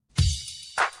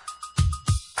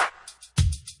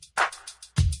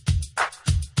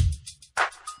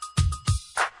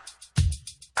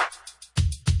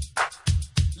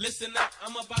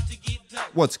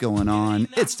What's going on?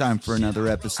 It's time for another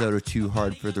episode of Too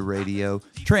Hard for the Radio,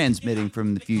 transmitting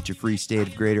from the future free state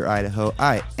of Greater Idaho.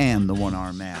 I am the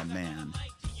one-armed madman.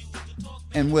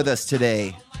 And with us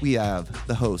today, we have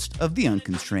the host of the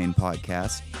Unconstrained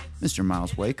podcast, Mr.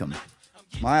 Myles Wakeman.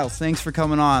 Myles, thanks for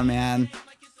coming on, man.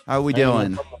 How are we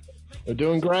doing? We're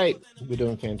doing great. We're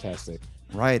doing fantastic.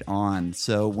 Right on.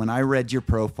 So when I read your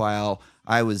profile,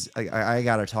 I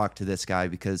got to talk to this guy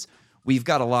because we've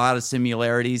got a lot of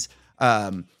similarities.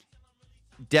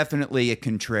 Definitely a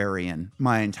contrarian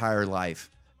my entire life.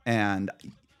 And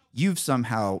you've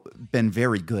somehow been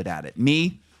very good at it.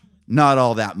 Me, not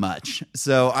all that much.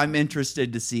 So I'm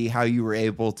interested to see how you were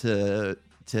able to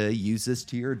use this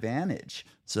to your advantage.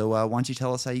 So why don't you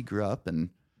tell us how you grew up and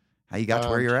how you got to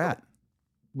where you're at?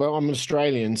 Well, I'm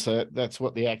Australian, so that's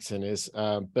what the accent is.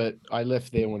 But I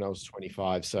left there when I was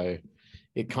 25. So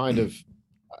it kind of,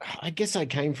 I guess I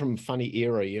came from a funny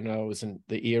era. You know, I was in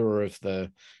the era of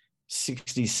the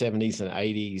 60s, 70s, and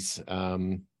 80s.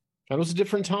 And it was a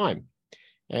different time.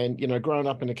 And, you know, growing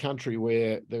up in a country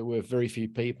where there were very few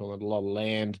people and a lot of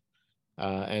land,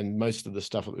 and most of the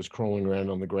stuff that was crawling around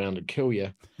on the ground would kill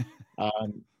you,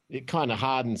 it kind of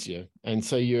hardens you. And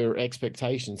so your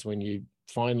expectations when you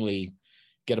finally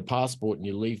get a passport and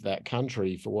you leave that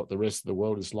country for what the rest of the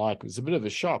world is like was a bit of a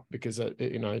shock because,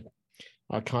 you know,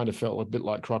 I kind of felt a bit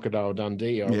like Crocodile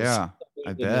Dundee. I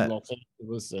bet. In Los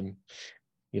Angeles and,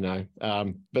 you know,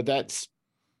 but that's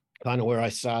kind of where I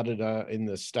started in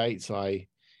the States. I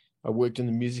worked in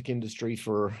the music industry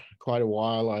for quite a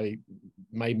while. I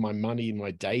made my money in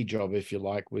my day job, if you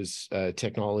like, was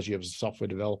technology. I was a software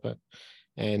developer,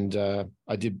 and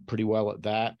I did pretty well at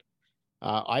that.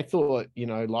 I thought, you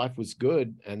know, life was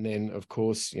good. And then, of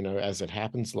course, you know, as it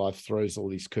happens, life throws all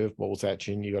these curveballs at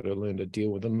you and you got to learn to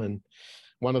deal with them. And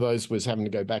one of those was having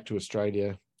to go back to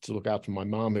Australia to look after my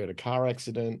mom who had a car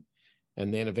accident.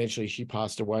 And then eventually she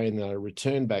passed away, and then I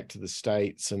returned back to the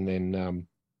States and then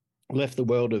left the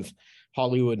world of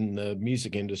Hollywood and the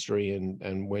music industry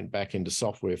and went back into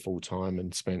software full time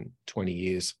and spent 20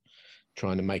 years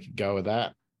trying to make a go of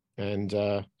that. And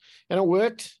it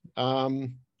worked.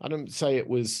 I don't say it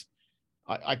was,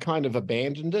 I kind of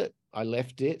abandoned it. I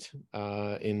left it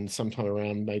in sometime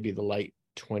around maybe the late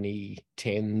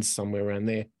 2010s, somewhere around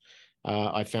there.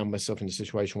 I found myself in a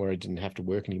situation where I didn't have to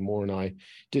work anymore, and I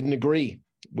didn't agree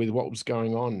with what was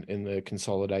going on in the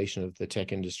consolidation of the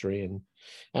tech industry and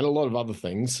a lot of other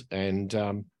things. And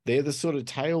they're the sort of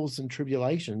tales and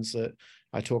tribulations that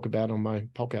I talk about on my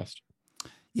podcast.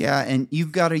 Yeah, and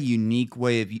you've got a unique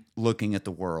way of looking at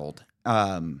the world.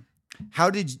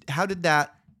 How did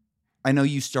that, I know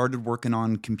you started working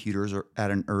on computers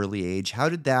at an early age. How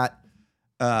did that,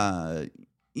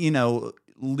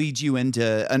 lead you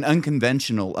into an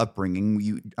unconventional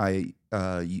upbringing? I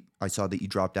saw that you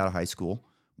dropped out of high school,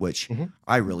 which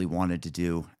I really wanted to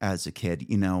do as a kid.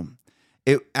 You know,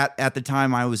 at the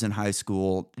time I was in high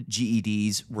school,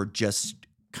 GEDs were just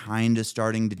kind of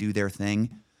starting to do their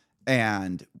thing.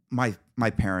 And my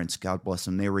parents, God bless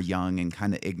them, they were young and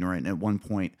kind of ignorant. And at one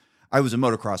point, I was a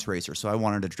motocross racer, so I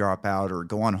wanted to drop out or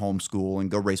go on homeschool and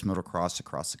go race motocross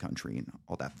across the country and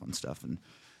all that fun stuff. And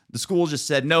the school just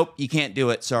said, nope, you can't do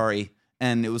it. Sorry.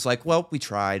 And it was like, well, we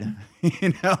tried,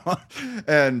 you know,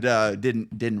 and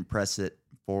didn't press it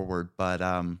forward. But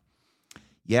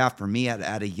yeah, for me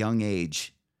at a young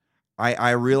age,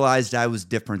 I realized I was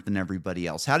different than everybody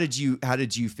else. How did you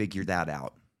figure that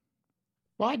out?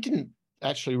 Well, I didn't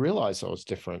actually realize I was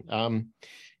different.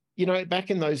 You know, back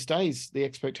in those days, the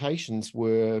expectations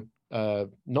were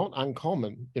not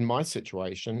uncommon in my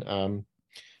situation.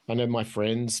 I know my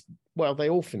friends, well, they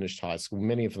all finished high school.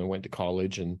 Many of them went to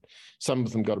college, and some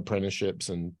of them got apprenticeships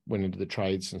and went into the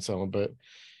trades and so on. But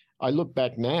I look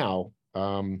back now,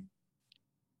 and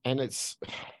it's,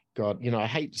 God, you know, I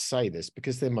hate to say this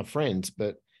because they're my friends,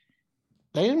 but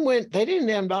they didn't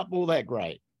end up all that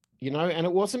great. You know, and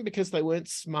it wasn't because they weren't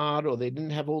smart or they didn't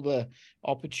have all the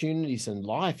opportunities in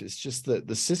life. It's just that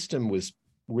the system was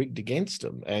rigged against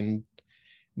them. And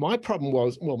my problem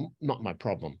was, well, not my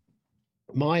problem,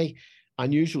 my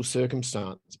unusual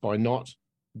circumstance by not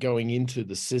going into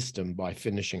the system by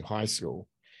finishing high school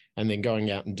and then going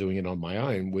out and doing it on my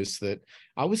own was that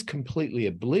I was completely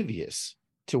oblivious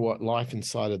to what life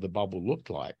inside of the bubble looked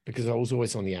like because I was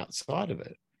always on the outside of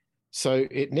it. So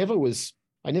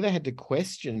I never had to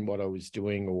question what I was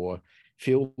doing or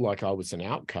feel like I was an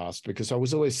outcast because I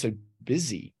was always so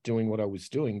busy doing what I was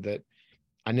doing that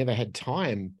I never had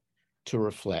time to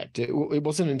reflect. It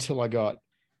wasn't until I got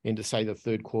into, say, the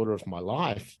third quarter of my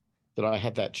life that I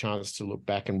had that chance to look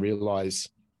back and realize,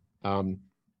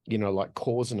 like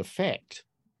cause and effect.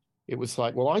 It was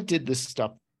like, well, I did this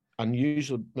stuff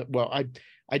unusual. Well,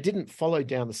 I didn't follow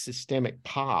down the systemic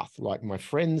path like my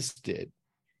friends did.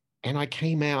 And I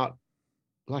came out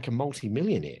like a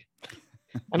multimillionaire.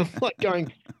 And I'm like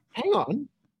going, hang on,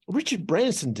 Richard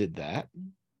Branson did that.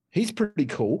 He's pretty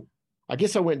cool. I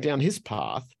guess I went down his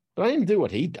path, but I didn't do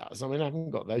what he does. I mean, I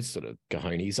haven't got those sort of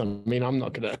cojones. I mean, I'm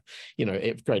not going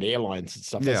to, create airlines and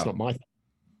stuff. That's not my thing.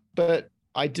 But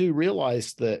I do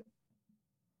realize that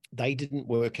they didn't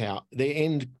work out. The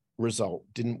end result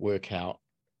didn't work out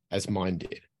as mine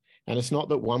did. And it's not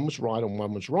that one was right and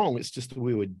one was wrong. It's just that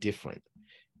we were different.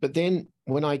 But then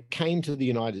when I came to the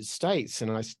United States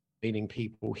and I started meeting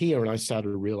people here, and I started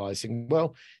realizing,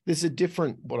 well, there's a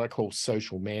different, what I call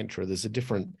social mantra. There's a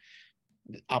different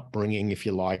upbringing, if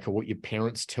you like, or what your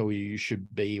parents tell you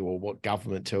should be, or what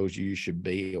government tells you should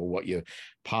be, or what your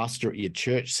pastor at your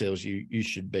church tells you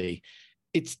should be.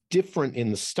 It's different in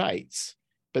the States.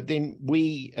 But then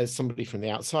we, as somebody from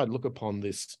the outside, look upon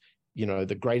this,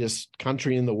 the greatest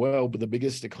country in the world with the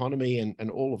biggest economy and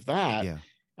all of that. Yeah.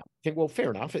 I think, well,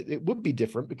 fair enough. It would be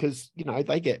different because,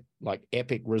 they get like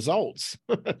epic results.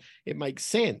 It makes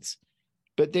sense.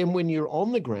 But then when you're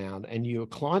on the ground and you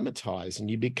acclimatize and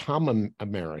you become an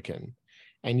American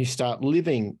and you start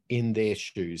living in their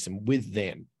shoes and with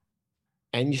them,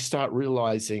 and you start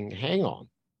realizing, hang on,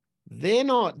 they're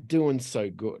not doing so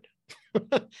good.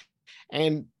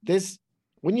 And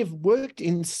when you've worked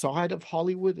inside of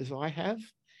Hollywood, as I have,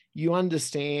 you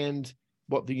understand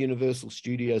what the Universal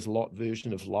Studios lot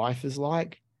version of life is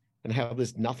like and how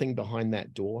there's nothing behind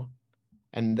that door.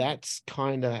 And that's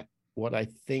kind of what I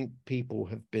think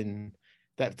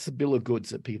that's the bill of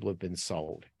goods that people have been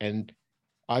sold. And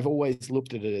I've always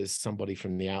looked at it as somebody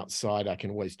from the outside. I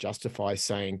can always justify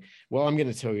saying, well, I'm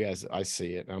going to tell you as I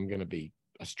see it. I'm going to be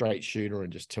a straight shooter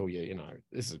and just tell you,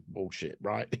 this is bullshit,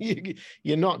 right?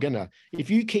 You're not going to, if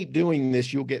you keep doing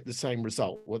this, you'll get the same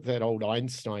result. With that old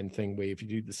Einstein thing where if you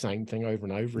do the same thing over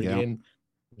and over again,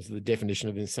 is the definition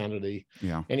of insanity.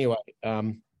 Yeah. Anyway, I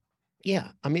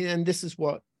mean, and this is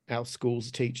what our schools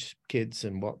teach kids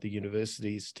and what the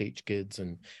universities teach kids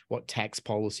and what tax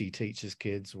policy teaches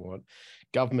kids, what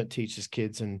government teaches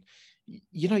kids. And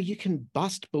you can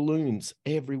bust balloons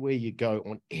everywhere you go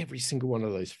on every single one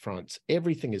of those fronts.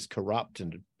 Everything is corrupt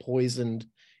and poisoned.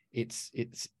 It's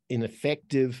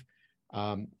ineffective.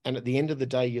 And at the end of the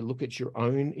day, you look at your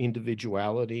own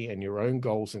individuality and your own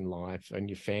goals in life and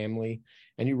your family,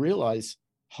 and you realize,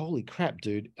 holy crap,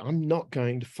 dude, I'm not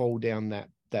going to fall down that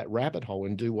rabbit hole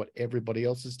and do what everybody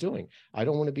else is doing. I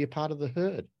don't want to be a part of the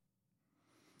herd.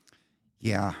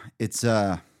 Yeah, it's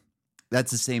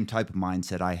that's the same type of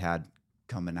mindset I had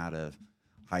coming out of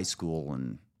high school,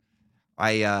 and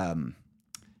I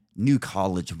knew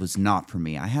college was not for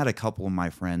me. I had a couple of my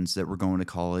friends that were going to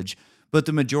college, but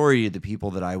the majority of the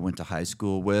people that I went to high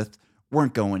school with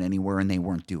weren't going anywhere and they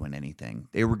weren't doing anything.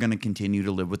 They were going to continue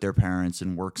to live with their parents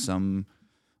and work some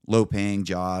low-paying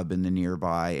job in the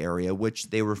nearby area, which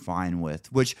they were fine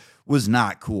with, which was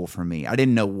not cool for me. I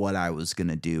didn't know what I was going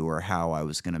to do or how I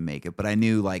was going to make it, but I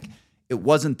knew like it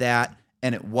wasn't that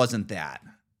and it wasn't that.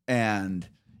 And,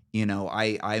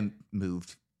 I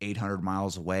moved 800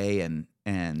 miles away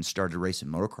and started racing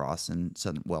motocross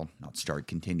and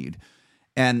continued.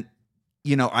 And,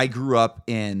 I grew up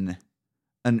in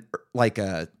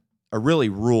a really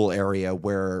rural area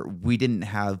where we didn't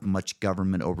have much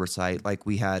government oversight. Like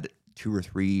we had 2 or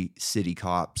 3 city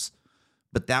cops,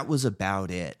 but that was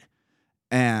about it.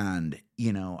 And,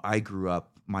 I grew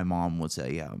up, my mom was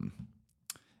a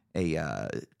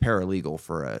paralegal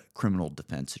for a criminal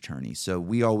defense attorney. So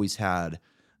we always had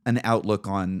an outlook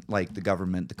on like the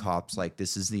government, the cops, like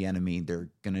this is the enemy. They're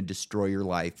going to destroy your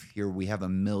life. Here we have a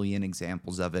million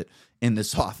examples of it in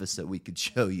this office that we could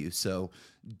show you. So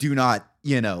do not,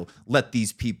 let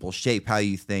these people shape how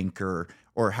you think or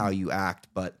how you act.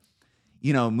 But,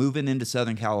 moving into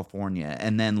Southern California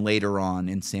and then later on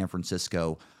in San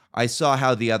Francisco, I saw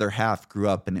how the other half grew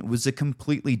up, and it was a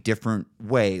completely different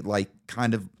way, like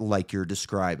kind of like you're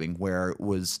describing, where it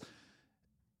was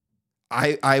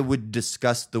I would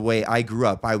discuss the way I grew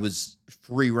up. I was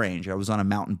free range. I was on a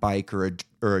mountain bike or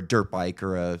a dirt bike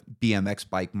or a BMX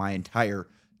bike my entire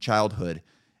childhood.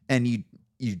 And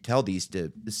you tell these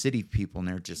to the city people, and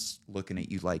they're just looking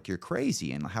at you like you're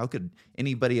crazy. And how could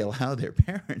anybody allow their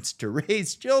parents to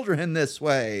raise children this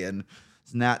way? And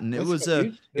it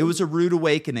was a rude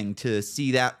awakening to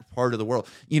see that part of the world.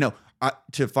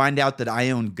 To find out that I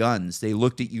owned guns, they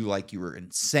looked at you like you were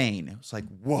insane. It was like,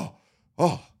 whoa.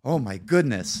 Oh my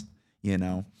goodness,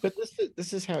 But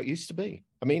this is how it used to be.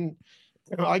 I mean,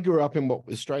 I grew up in what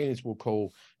Australians will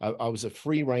call, I was a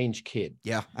free range kid.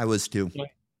 Yeah, I was too.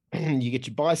 you get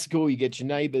your bicycle, you get your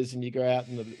neighbors, and you go out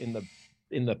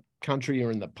in the country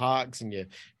or in the parks, and you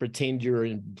pretend you're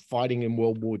fighting in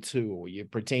World War II, or you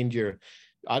pretend you're,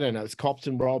 I don't know, it's cops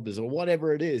and robbers or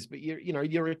whatever it is. But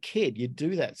you're a kid. You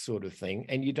do that sort of thing,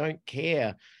 and you don't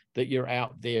care that you're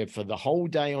out there for the whole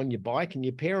day on your bike, and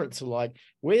your parents are like,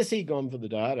 "Where's he gone for the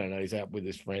day? I don't know. He's out with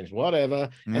his friends, whatever."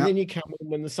 Yep. And then you come in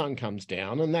when the sun comes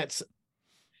down, and that's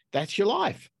your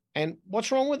life. And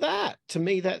what's wrong with that? To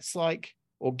me, that's like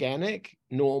organic,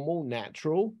 normal,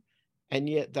 natural. And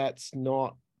yet that's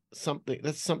something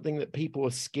that people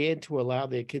are scared to allow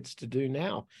their kids to do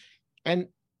now. And,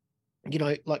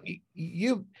 like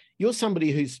you're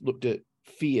somebody who's looked at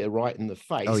fear right in the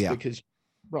face. Oh, yeah. Because,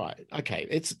 right.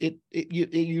 Okay.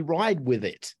 You ride with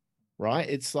it, right?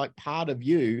 It's like part of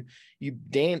you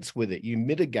dance with it, you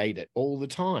mitigate it all the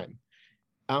time.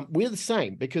 We're the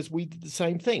same, because we did the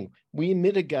same thing. We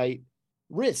mitigate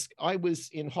risk. I was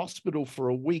in hospital for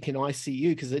a week in ICU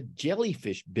because a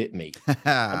jellyfish bit me. The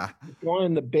guy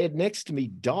in the bed next to me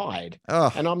died.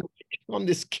 Oh. And I'm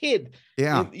this kid.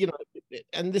 Yeah.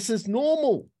 And this is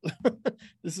normal.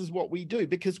 This is what we do,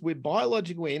 because we're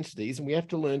biological entities, and we have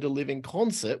to learn to live in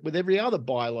concert with every other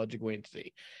biological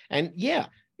entity. And yeah,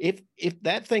 if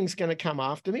that thing's going to come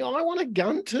after me, I want a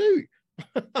gun too.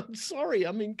 I'm sorry.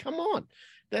 I mean, come on.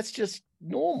 That's just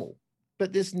normal.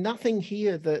 But there's nothing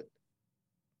here that,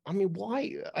 I mean,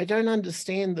 why? I don't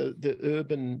understand the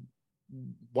urban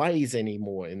ways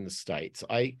anymore in the States.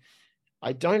 I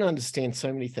don't understand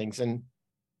so many things. And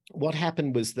what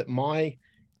happened was that my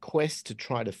quest to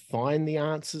try to find the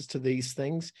answers to these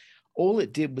things, all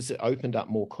it did was it opened up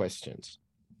more questions.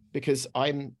 Because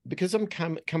I'm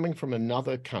coming from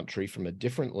another country, from a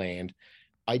different land,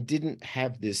 I didn't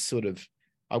have this sort of,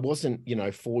 I wasn't,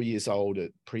 4 years old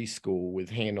at preschool with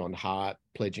hand on heart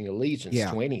pledging allegiance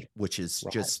to anything. Which is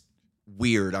just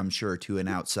weird, I'm sure, to an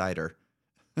outsider.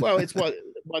 Well, it's why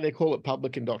they call it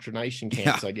public indoctrination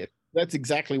camps, I guess. That's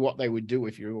exactly what they would do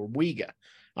if you were a Uyghur.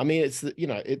 I mean,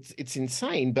 it's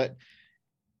insane, but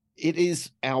it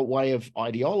is our way of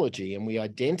ideology, and we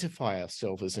identify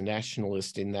ourselves as a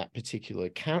nationalist in that particular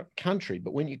country.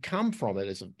 But when you come from it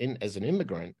as an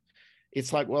immigrant,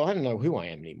 it's like, well, I don't know who I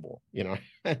am anymore,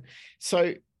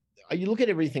 So you look at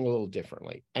everything a little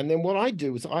differently. And then what I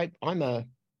do is I'm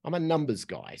a numbers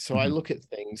guy. So I look at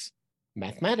things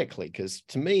mathematically, because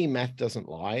to me, math doesn't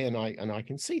lie, and I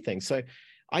can see things. So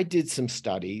I did some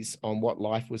studies on what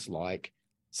life was like,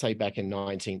 say back in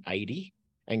 1980,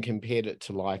 and compared it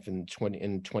to life in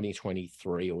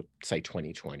 2023, or say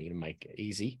 2020, to make it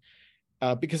easy.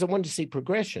 Because I wanted to see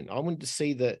progression. I wanted to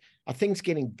see that, are things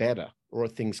getting better or are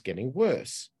things getting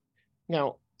worse?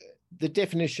 Now, the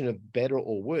definition of better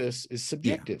or worse is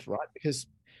subjective, right? Because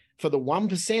for the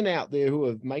 1% out there who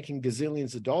are making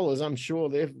gazillions of dollars, I'm sure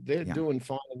they're doing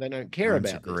fine, and they don't care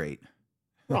Times about are great.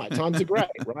 Right, times are great,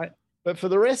 right? But for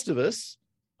the rest of us,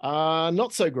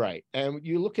 not so great. And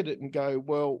you look at it and go,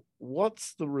 well,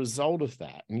 what's the result of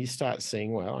that? And you start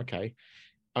seeing, well, okay,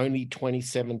 only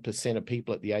 27% of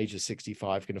people at the age of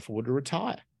 65 can afford to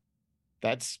retire.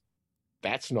 That's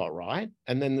not right.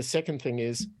 And then the second thing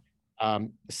is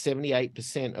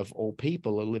 78% of all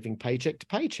people are living paycheck to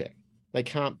paycheck. They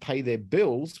can't pay their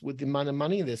bills with the amount of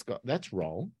money they've got. That's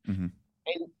wrong. Mm-hmm.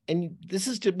 And this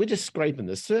is we're just scraping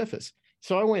the surface.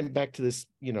 So I went back to this,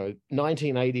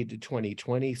 1980 to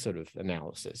 2020 sort of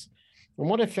analysis. And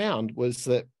what I found was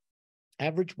that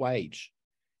average wage,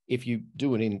 if you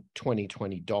do it in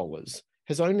 2020 dollars,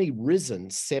 has only risen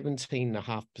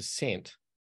 17.5%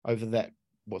 over that,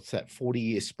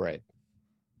 40-year spread.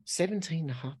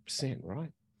 17.5%,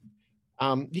 right?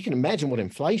 You can imagine what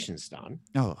inflation's done.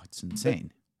 Oh, it's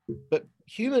insane. But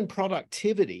human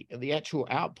productivity and the actual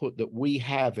output that we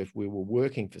have if we were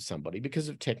working for somebody, because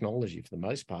of technology for the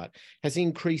most part, has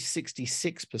increased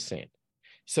 66%.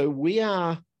 So we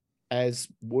are, as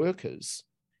workers,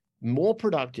 more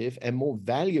productive and more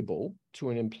valuable to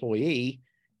an employee,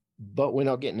 but we're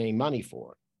not getting any money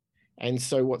for it. And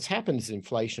so what's happened is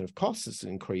inflation of costs is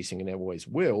increasing, and it always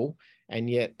will, and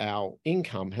yet our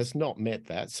income has not met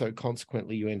that. So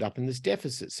consequently, you end up in this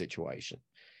deficit situation.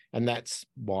 And that's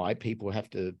why people have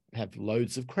to have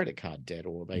loads of credit card debt,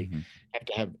 or they have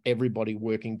to have everybody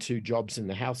working 2 jobs in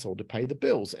the household to pay the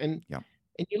bills. And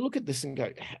you look at this and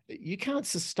go, you can't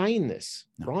sustain this,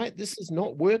 right? This is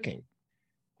not working.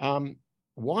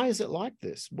 Why is it like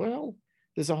this? Well,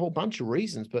 there's a whole bunch of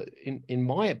reasons, but in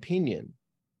my opinion,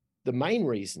 the main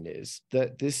reason is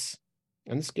that this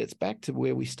gets back to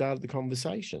where we started the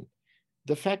conversation.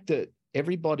 The fact that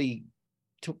everybody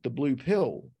took the blue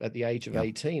pill at the age of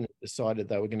 18 and decided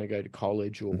they were going to go to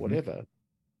college or whatever,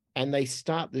 and they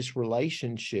start this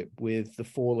relationship with the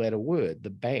 4-letter word, the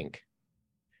bank.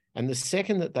 And the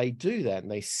second that they do that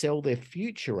and they sell their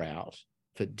future out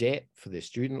for debt, for their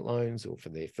student loans or for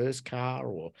their first car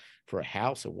or for a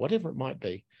house or whatever it might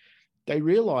be, they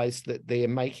realize that they're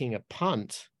making a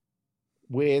punt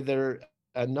where there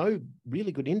are no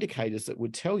really good indicators that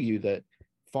would tell you that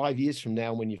 5 years from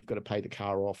now, when you've got to pay the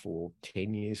car off, or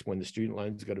 10 years when the student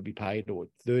loans are going to be paid, or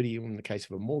 30 in the case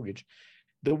of a mortgage,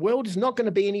 the world is not going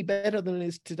to be any better than it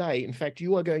is today. In fact,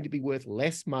 you are going to be worth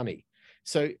less money.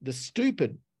 So the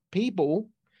stupid people,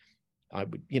 I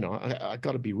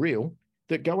got to be real,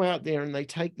 that go out there and they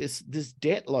take this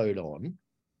debt load on.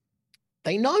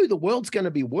 They know the world's going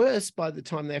to be worse by the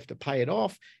time they have to pay it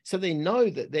off. So they know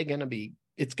that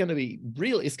it's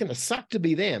going to suck to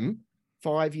be them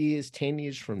 5 years, 10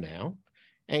 years from now.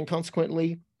 And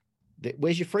consequently,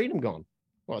 where's your freedom gone?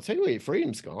 Well, I'll tell you where your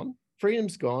freedom's gone.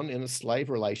 Freedom's gone in a slave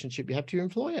relationship you have to your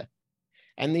employer.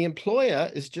 And the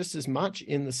employer is just as much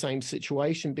in the same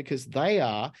situation because they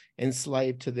are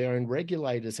enslaved to their own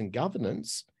regulators and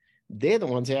governance. They're the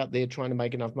ones out there trying to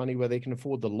make enough money where they can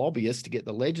afford the lobbyists to get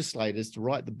the legislators to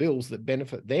write the bills that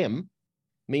benefit them.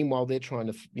 Meanwhile, they're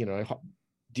trying to,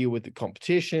 deal with the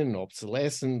competition,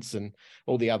 obsolescence, and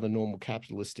all the other normal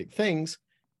capitalistic things.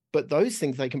 But those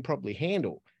things they can probably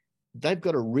handle. They've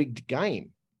got a rigged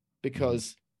game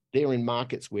because they're in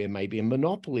markets where maybe a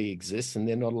monopoly exists and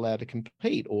they're not allowed to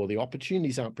compete, or the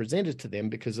opportunities aren't presented to them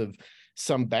because of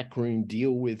some backroom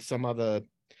deal with some other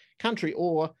country,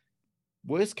 or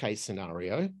worst case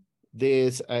scenario,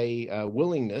 there's a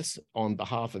willingness on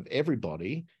behalf of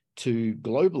everybody to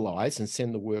globalize and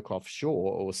send the work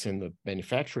offshore or send the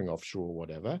manufacturing offshore or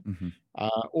whatever,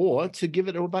 or to give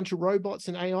it a bunch of robots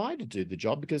and AI to do the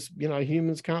job because,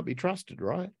 humans can't be trusted,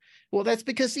 right? Well, that's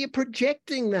because you're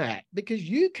projecting that, because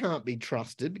you can't be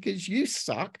trusted, because you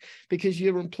suck, because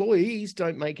your employees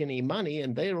don't make any money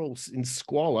and they're all in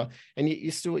squalor, and yet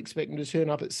you're still expecting to turn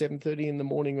up at 7:30 in the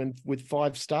morning with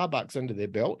 5 Starbucks under their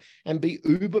belt and be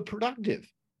uber productive.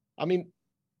 I mean,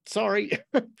 sorry,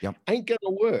 Yep. ain't going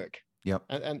to work. Yep.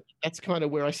 And that's kind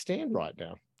of where I stand right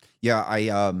now. Yeah,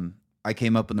 I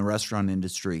came up in the restaurant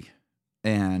industry,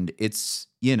 and it's,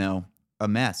 a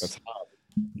mess. That's hard.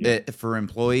 Yeah. For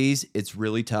employees, it's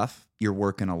really tough. You're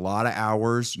working a lot of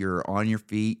hours. You're on your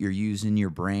feet. You're using your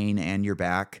brain and your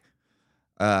back.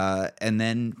 And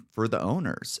then for the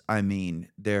owners, I mean,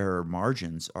 their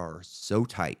margins are so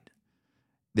tight.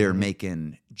 They're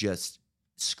making just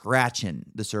scratching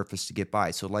the surface to get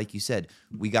by. So like you said,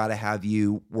 we got to have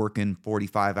you working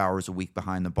 45 hours a week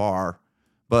behind the bar,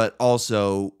 but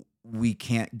also we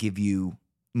can't give you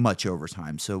much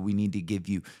overtime. So we need to give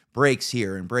you breaks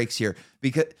here and breaks here,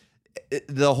 because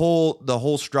the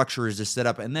whole structure is just set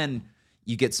up. And then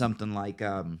you get something like,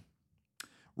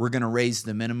 we're going to raise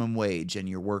the minimum wage, and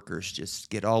your workers just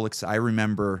get all excited. I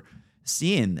remember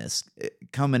seeing this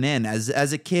coming in as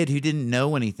a kid who didn't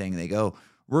know anything. They go,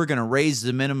 we're going to raise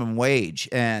the minimum wage.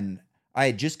 And I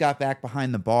had just got back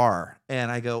behind the bar, and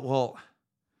I go, well,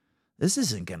 this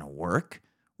isn't going to work.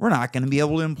 We're not going to be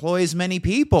able to employ as many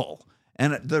people.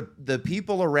 And the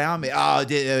people around me,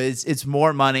 it's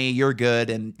more money, you're good.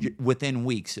 And within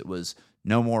weeks, it was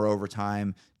no more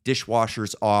overtime,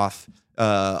 dishwashers off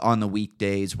on the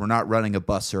weekdays. We're not running a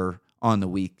busser on the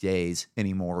weekdays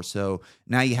anymore. So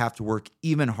now you have to work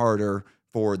even harder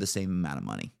for the same amount of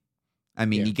money. I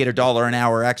mean, you get $1 an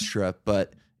hour extra,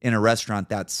 but in a restaurant,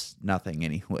 that's nothing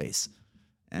anyways.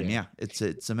 And it's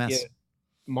a mess. Yeah.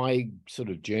 My sort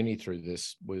of journey through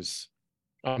this was,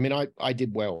 I mean, I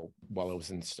did well while I was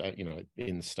in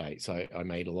the States. I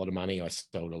made a lot of money. I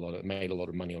made a lot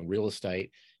of money on real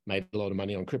estate, made a lot of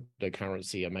money on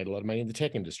cryptocurrency. I made a lot of money in the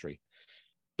tech industry.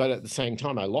 But at the same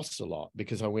time, I lost a lot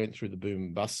because I went through the boom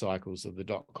and bust cycles of the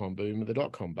dot-com boom and the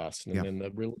dot-com bust, and then the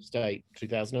real estate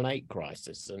 2008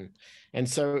 crisis. And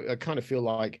so I kind of feel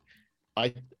like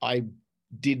I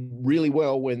did really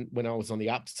well when I was on the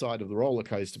upside of the roller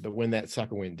coaster, but when that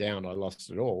sucker went down, I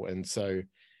lost it all. And so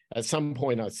at some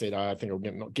point I said, I think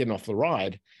I'm getting off the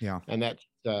ride. Yeah. And that's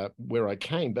where I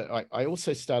came. But I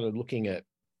also started looking at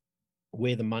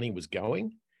where the money was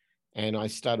going. And I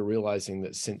started realizing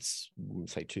that since,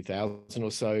 say, 2000 or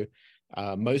so,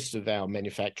 most of our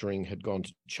manufacturing had gone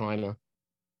to China.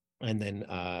 And then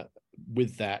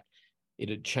with that, it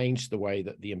had changed the way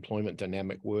that the employment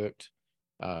dynamic worked.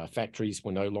 Factories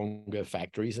were no longer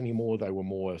factories anymore. They were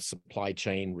more supply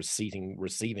chain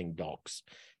receiving docks,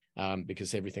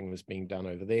 because everything was being done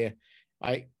over there.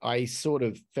 I sort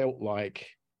of felt like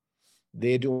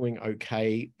they're doing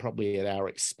okay, probably at our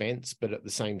expense, but at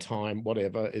the same time,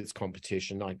 whatever, it's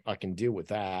competition. I can deal with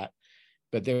that.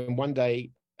 But then one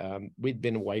day, we'd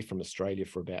been away from Australia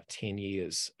for about 10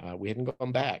 years. We hadn't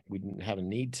gone back. We didn't have a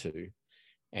need to.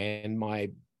 And my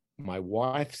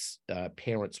wife's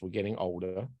parents were getting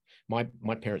older.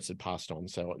 My parents had passed on,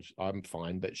 so I'm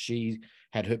fine. But she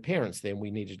had her parents there, and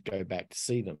we needed to go back to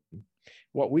see them.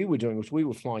 What we were doing was we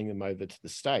were flying them over to the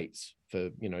States for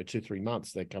 2-3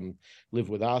 months. They come live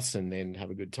with us and then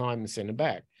have a good time and send them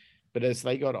back. But as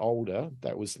they got older,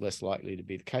 that was less likely to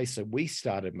be the case. So we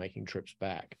started making trips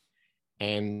back.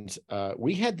 And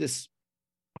we had this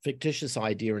fictitious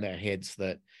idea in our heads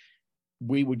that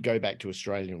we would go back to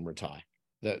Australia and retire.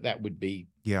 That would be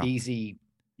easy,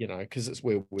 because it's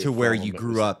where we're to where you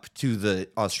grew up, to the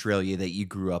Australia that you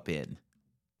grew up in.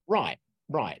 Right.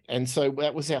 And so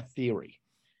that was our theory.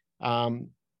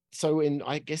 So in,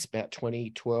 I guess, about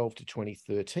 2012 to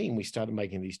 2013, we started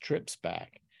making these trips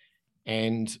back.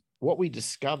 And what we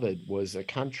discovered was a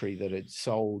country that had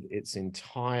sold its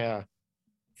entire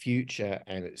future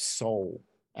and its soul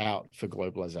out for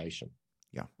globalization.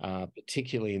 Yeah.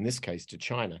 Particularly in this case to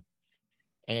China.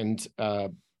 And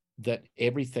that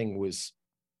everything was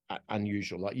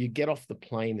unusual. Like you get off the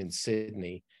plane in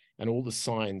Sydney and all the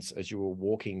signs as you were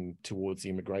walking towards the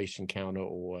immigration counter,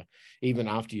 or even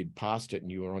after you'd passed it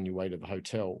and you were on your way to the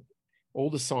hotel,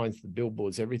 all the signs, the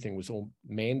billboards, everything was all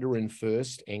Mandarin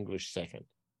first, English second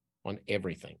on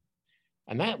everything.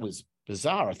 And that was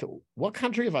bizarre. I thought, what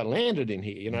country have I landed in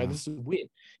here? This is weird.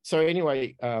 So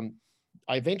anyway, I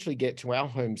eventually get to our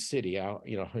home city, our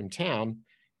hometown,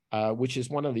 which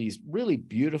is one of these really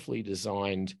beautifully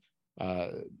designed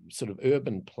sort of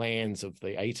urban plans of the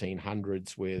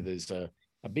 1800s, where there's a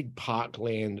big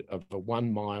parkland of a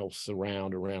 1 mile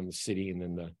surround around the city, and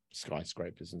then the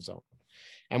skyscrapers and so on.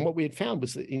 And what we had found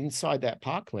was that inside that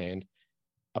parkland,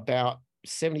 about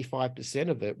 75%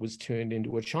 of it was turned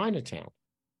into a Chinatown,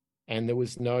 and there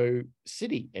was no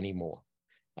city anymore.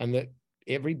 And that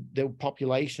the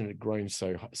population had grown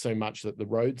so much that the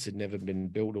roads had never been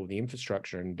built, or the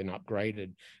infrastructure hadn't been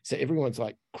upgraded. So everyone's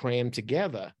like crammed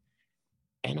together.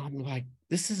 And I'm like,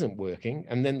 this isn't working.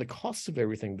 And then the cost of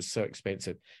everything was so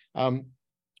expensive. One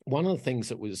of the things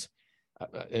that was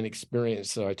an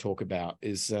experience that I talk about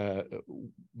is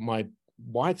my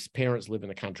wife's parents live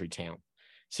in a country town.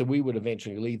 So we would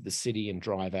eventually leave the city and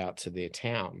drive out to their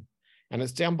town. And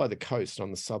it's down by the coast,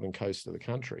 on the southern coast of the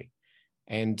country.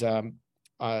 And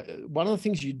one of the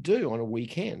things you do on a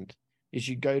weekend is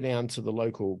you go down to the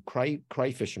local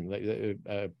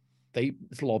crayfishermen.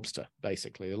 It's lobster,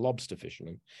 basically. They're lobster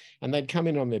fishermen. And they'd come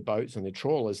in on their boats and their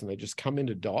trawlers, and they just come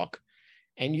into dock.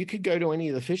 And you could go to any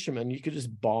of the fishermen, you could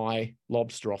just buy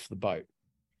lobster off the boat.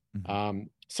 Mm-hmm.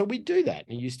 So we'd do that.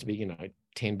 And it used to be,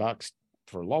 $10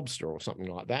 for a lobster or something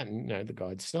like that. And, the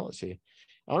guy'd sell it to you.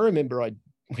 I remember I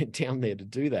went down there to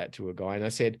do that to a guy, and I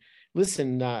said,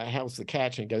 listen, how's the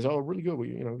catch? And he goes, oh, really good.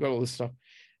 We, got all this stuff.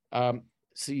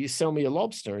 So you sell me a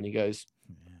lobster? And he goes,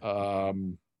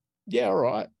 yeah, all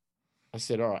right. I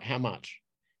said, all right, how much?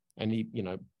 And he,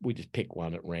 we just pick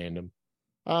one at random.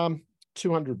 $200.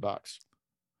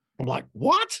 I'm like,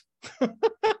 what?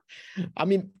 I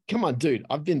mean, come on, dude.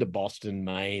 I've been to Boston,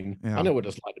 Maine. Yeah. I know what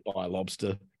it's like to buy a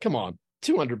lobster. Come on,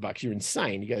 $200. You're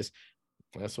insane. He goes,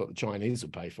 that's what the Chinese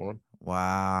will pay for them.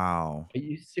 Wow. Are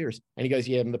you serious? And he goes,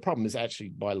 yeah, and the problem is actually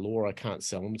by law, I can't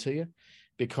sell them to you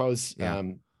because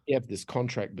you have this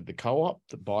contract with the co-op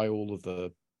to buy all of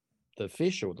the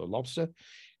fish or the lobster,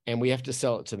 and we have to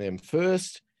sell it to them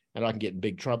first, and I can get in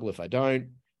big trouble if I don't.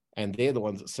 And they're the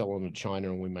ones that sell them to China,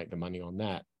 and we make the money on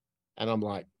that. And I'm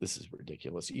like, this is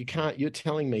ridiculous. You're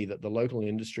telling me that the local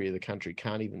industry of the country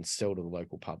can't even sell to the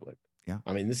local public. Yeah.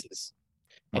 I mean, this is,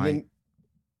 then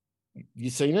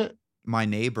you seen it? My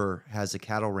neighbor has a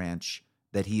cattle ranch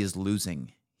that he is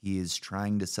losing. He is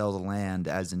trying to sell the land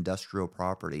as industrial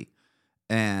property.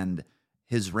 And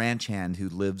his ranch hand who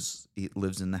lives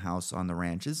in the house on the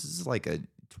ranch, this is like a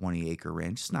 20-acre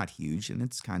ranch. It's not huge, and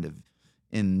it's kind of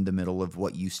in the middle of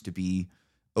what used to be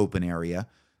open area.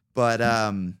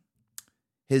 But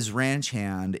his ranch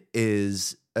hand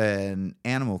is an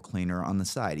animal cleaner on the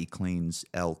side. He cleans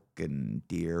elk and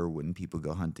deer when people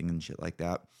go hunting and shit like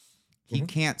that. He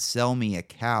can't sell me a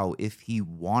cow if he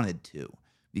wanted to,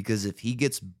 because if he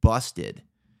gets busted,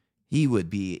 he would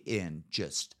be in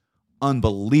just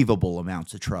unbelievable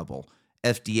amounts of trouble.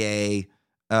 FDA,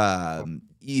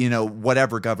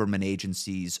 whatever government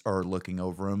agencies are looking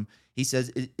over him. He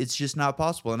says it's just not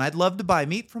possible. And I'd love to buy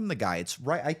meat from the guy. It's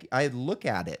right. I look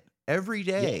at it every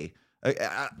day.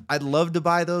 Yeah. I'd love to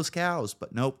buy those cows,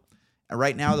 but nope.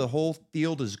 Right now, the whole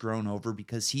field is grown over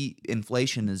because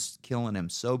inflation is killing him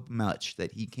so much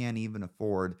that he can't even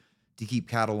afford to keep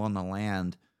cattle on the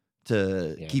land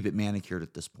to keep it manicured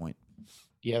at this point.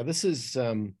 Yeah, this is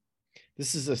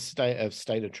a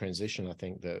state of transition, I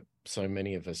think, that so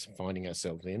many of us are finding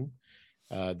ourselves in.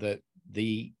 That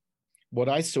what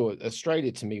I saw,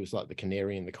 Australia to me was like the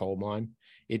canary in the coal mine.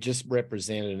 It just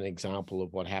represented an example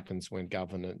of what happens when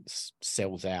governance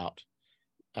sells out,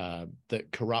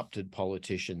 that corrupted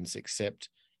politicians accept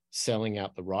selling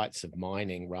out the rights of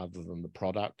mining rather than the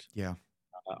product. Yeah.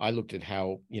 I looked at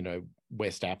how,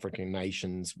 West African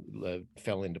nations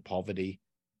fell into poverty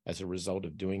as a result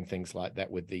of doing things like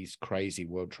that with these crazy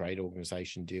World Trade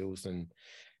Organization deals, and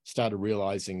started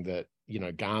realizing that,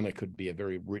 Ghana could be a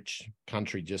very rich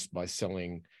country just by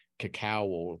selling cacao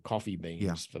or coffee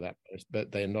beans for that,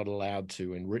 but they're not allowed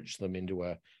to enrich them into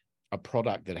a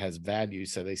product that has value.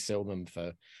 So they sell them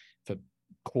for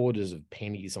quarters of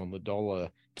pennies on the dollar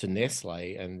to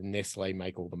Nestle, and Nestle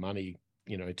make all the money,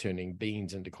 turning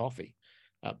beans into coffee.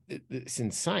 It's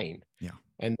insane. Yeah.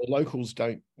 And the locals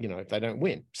don't, they don't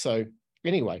win. So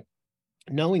anyway,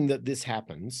 knowing that this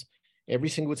happens, every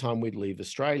single time we'd leave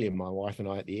Australia, my wife and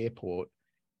I at the airport,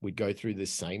 we'd go through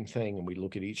this same thing, and we'd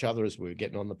look at each other as we were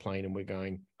getting on the plane, and we're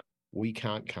going, we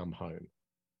can't come home.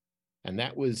 And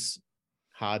that was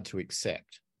hard to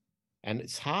accept. And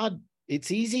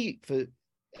it's easy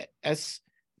as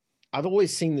I've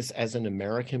always seen this as an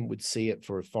American would see it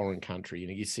for a foreign country.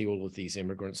 You see all of these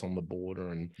immigrants on the border,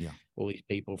 and all these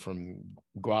people from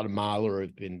Guatemala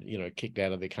have been, kicked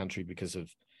out of their country because of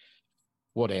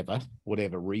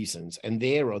whatever reasons. And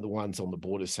there are the ones on the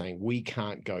border saying, we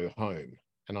can't go home.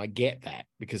 And I get that,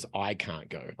 because I can't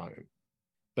go home.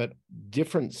 But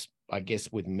difference, I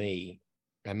guess, with me,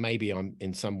 and maybe I'm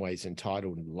in some ways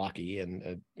entitled and lucky,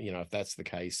 and if that's the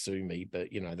case, sue me, but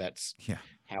that's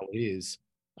how it is.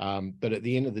 But at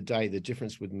the end of the day, the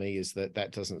difference with me is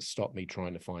that doesn't stop me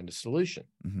trying to find a solution.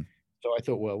 Mm-hmm. So I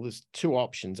thought, well, there's two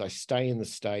options. I stay in the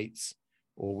States,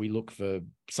 or we look for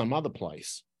some other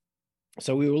place.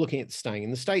 So we were looking at staying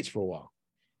in the States for a while.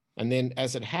 And then,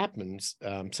 as it happens,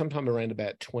 sometime around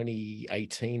about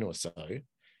 2018 or so,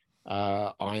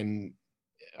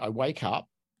 I wake up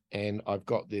and I've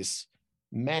got this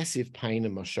massive pain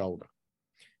in my shoulder.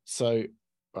 So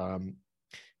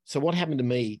what happened to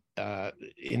me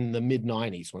in the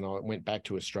mid-90s, when I went back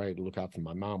to Australia to look after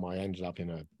my mum, I ended up in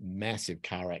a massive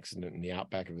car accident in the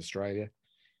outback of Australia.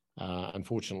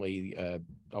 Unfortunately,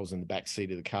 I was in the back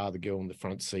seat of the car. The girl in the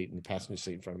front seat and the passenger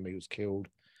seat in front of me was killed.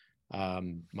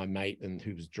 My mate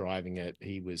who was driving it,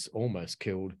 he was almost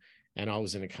killed. And I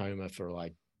was in a coma for,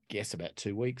 I guess, about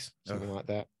 2 weeks, something like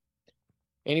that.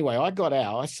 Anyway, I got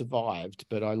out, I survived,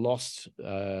 but I lost,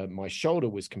 my shoulder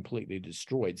was completely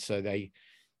destroyed. So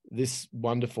this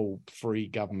wonderful free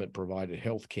government provided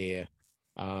healthcare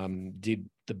did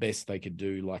the best they could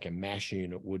do, like a MASH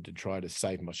unit would, to try to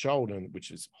save my shoulder,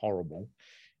 which is horrible.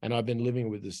 And I've been living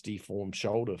with this deformed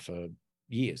shoulder for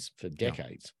years, for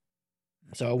decades.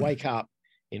 So I wake up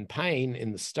in pain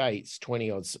in the States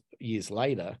 20 odd years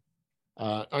later,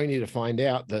 only to find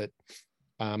out that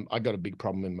I got a big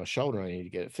problem in my shoulder. I need to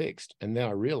get it fixed. And then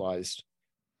I realized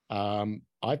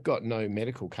I've got no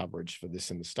medical coverage for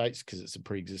this in the States because it's a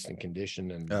pre-existing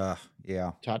condition, and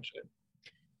touch it.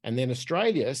 And then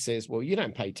Australia says, well, you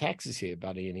don't pay taxes here,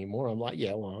 buddy, anymore. I'm like,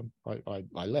 yeah, well,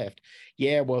 I left.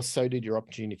 Yeah, well, so did your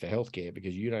opportunity for healthcare,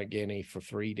 because you don't get any for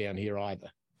free down here either.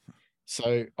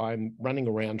 So I'm running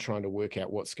around trying to work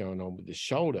out what's going on with this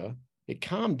shoulder. It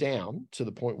calmed down to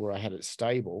the point where I had it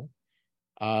stable,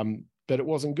 but it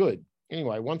wasn't good.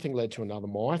 Anyway, one thing led to another.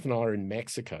 My wife and I are in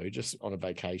Mexico just on a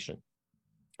vacation,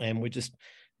 and we're just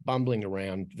bumbling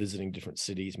around, visiting different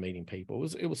cities, meeting people.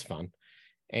 It was fun.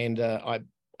 And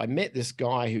I met this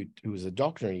guy who was a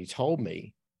doctor, and he told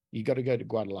me, you got to go to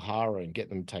Guadalajara and get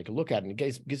them to take a look at it. And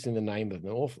it gives me the name of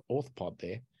an orthopod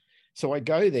there. So I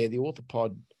go there. The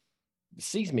orthopod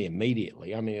sees me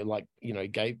immediately. I mean,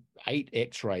 gave 8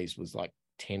 x-rays was like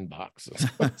 $10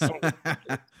 or something.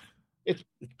 It's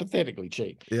pathetically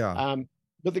cheap. Yeah.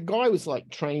 But the guy was like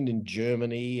trained in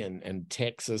Germany and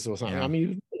Texas or something. Yeah. I mean, he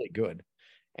was really good.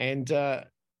 And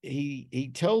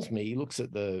he tells me, he looks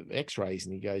at the x-rays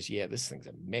and he goes, yeah, this thing's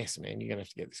a mess, man. You're going to have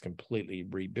to get this completely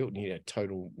rebuilt, and you need a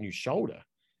total new shoulder.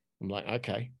 I'm like,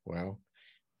 okay, well,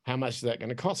 how much is that going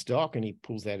to cost, doc? And he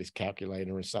pulls out his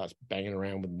calculator and starts banging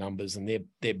around with numbers, and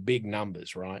they're big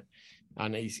numbers, right?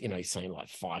 And he's saying like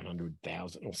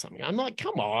 500,000 or something. I'm like,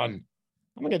 come on,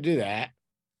 I'm not going to do that.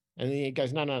 And then he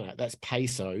goes, no, that's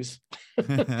pesos.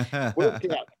 Worked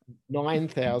out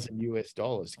 $9,000 US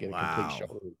to get a complete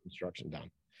shoulder reconstruction done.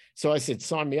 So I said,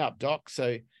 sign me up, doc.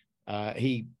 So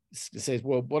he says,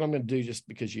 well, what I'm going to do, just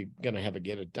because you're going to have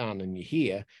get it done and you're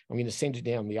here, I'm going to send you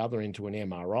down the other end to an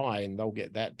MRI, and they'll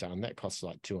get that done. That costs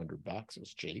like $200. It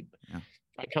was cheap.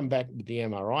 I come back with the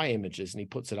MRI images and he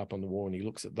puts it up on the wall and he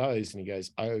looks at those and he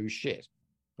goes, oh shit.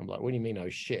 I'm like, what do you mean, oh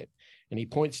shit? And he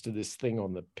points to this thing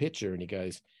on the picture and he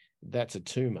goes, that's a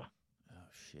tumor. Oh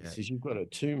shit. He says, you've got a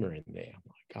tumor in there. I'm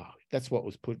like, oh, that's what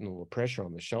was putting all the pressure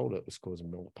on the shoulder. It was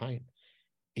causing me all the pain.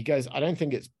 He goes, I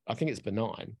think it's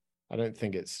benign. I don't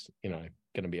think it's,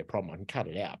 going to be a problem. I can cut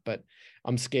it out, but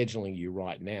I'm scheduling you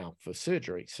right now for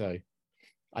surgery. So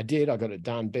I did. I got it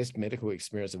done. Best medical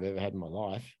experience I've ever had in my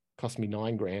life. Cost me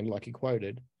 $9,000, like he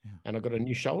quoted, and I got a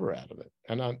new shoulder out of it.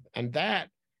 And that,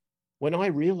 when I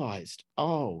realized,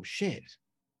 oh shit,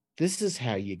 this is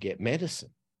how you get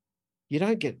medicine. You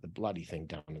don't get the bloody thing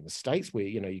done in the States where,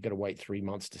 you got to wait 3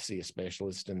 months to see a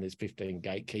specialist and there's 15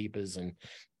 gatekeepers and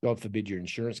God forbid your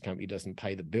insurance company doesn't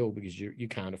pay the bill because you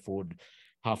can't afford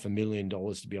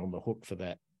 $500,000 to be on the hook for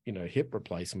that, hip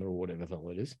replacement or whatever the hell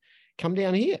it is. Come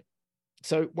down here.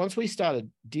 So once we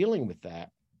started dealing with that,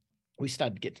 we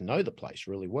started to get to know the place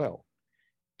really well.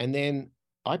 And then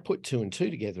I put 2 and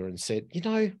 2 together and said,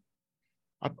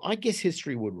 I guess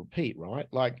history would repeat, right?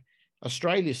 Like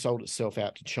Australia sold itself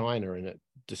out to China and it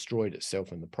destroyed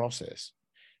itself in the process.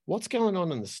 What's going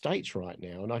on in the States right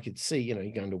now? And I could see, you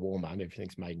go into Walmart and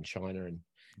everything's made in China and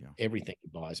everything you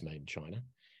buy is made in China.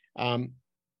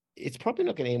 It's probably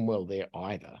not going to end well there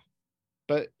either.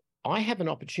 But I have an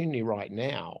opportunity right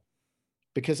now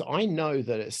because I know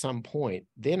that at some point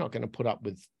they're not going to put up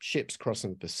with ships crossing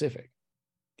the Pacific.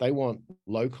 They want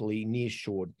locally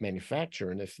near-shored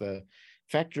manufacture. And if the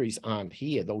factories aren't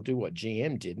here, they'll do what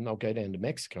GM did and they'll go down to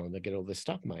Mexico and they'll get all this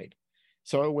stuff made.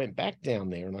 So I went back down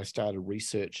there and I started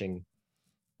researching,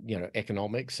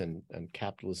 economics and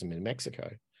capitalism in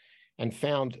Mexico and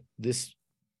found this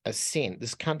ascent,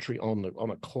 this country on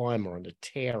a climber, on a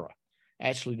tear,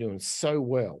 actually doing so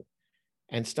well,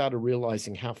 and started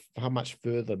realizing how much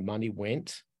further money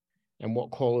went and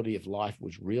what quality of life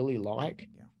was really like.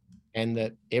 Yeah. And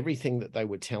that everything that they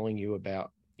were telling you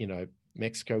about,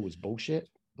 Mexico was bullshit.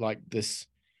 Like this,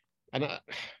 and I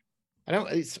don't.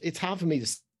 It's hard for me to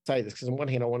say this because on one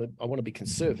hand, I want to be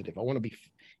conservative. I want to be,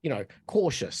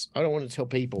 cautious. I don't want to tell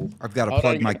people. I've got to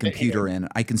plug my computer in.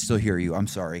 I can still hear you. I'm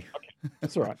sorry. Okay,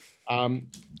 that's all right.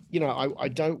 I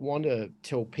don't want to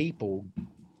tell people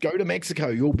go to Mexico,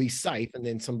 you'll be safe, and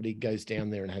then somebody goes down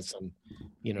there and has some,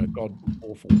 god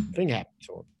awful thing happen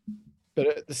to them. But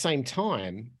at the same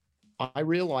time, I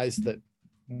realized that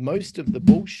most of the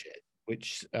bullshit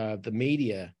which the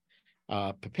media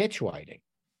are perpetuating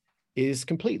is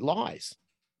complete lies,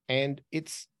 and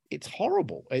it's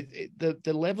horrible.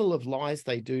 The level of lies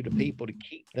they do to people to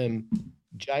keep them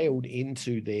jailed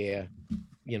into their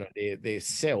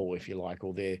cell, if you like,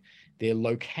 or their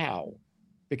locale,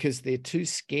 because they're too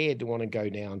scared to want to go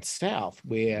down south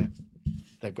where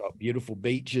they've got beautiful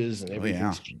beaches and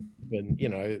everything's cheap and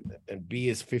and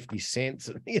beer's 50 cents.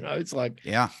 And, it's like,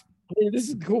 this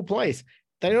is a cool place.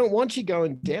 They don't want you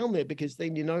going down there because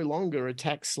then you're no longer a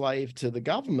tax slave to the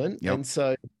government. Yep. And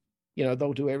so,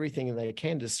 they'll do everything they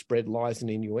can to spread lies and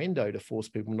innuendo to force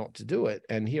people not to do it.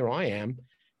 And here I am.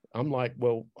 I'm like,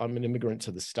 well, I'm an immigrant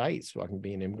to the States, so I can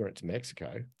be an immigrant to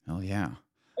Mexico. Oh, yeah.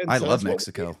 I love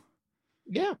Mexico.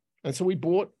 Yeah. And so we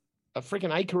bought a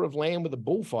freaking acre of land with a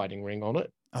bullfighting ring on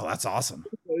it. Oh, that's awesome.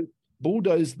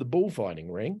 Bulldozed the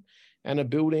bullfighting ring and are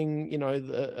building,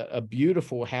 a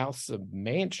beautiful house, a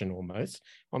mansion almost,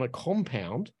 on a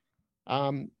compound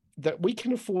that we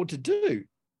can afford to do,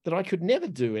 that I could never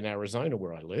do in Arizona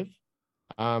where I live,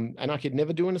 and I could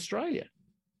never do in Australia.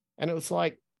 And it was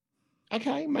like,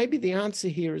 okay, maybe the answer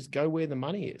here is go where the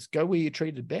money is, go where you're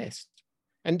treated best,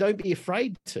 and don't be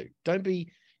afraid to. Don't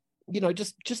be,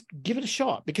 just give it a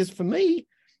shot. Because for me,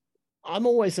 I'm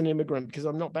always an immigrant because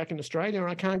I'm not back in Australia and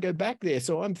I can't go back there.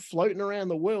 So I'm floating around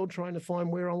the world trying to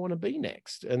find where I want to be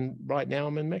next. And right now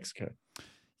I'm in Mexico.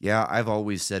 Yeah, I've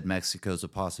always said Mexico's a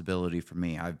possibility for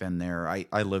me. I've been there.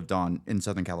 I lived in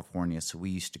Southern California, so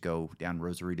we used to go down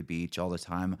Rosarito Beach all the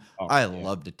time. I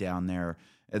loved it down there.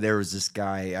 There was this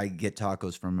guy, I get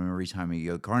tacos from him every time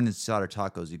you go, carne asada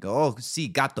tacos. You go, oh,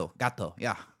 sí, gato.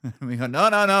 Yeah. We go,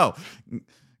 no.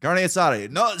 Carne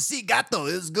asada. No, sí, gato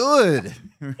is good.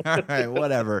 All right,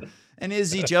 whatever. And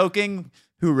is he joking?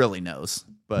 Who really knows?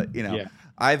 But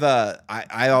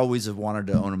I always have wanted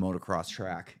to own a motocross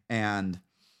track, and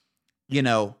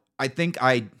I think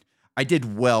I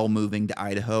did well moving to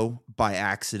Idaho by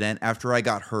accident. After I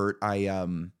got hurt, I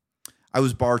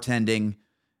was bartending,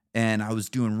 and I was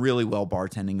doing really well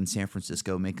bartending in San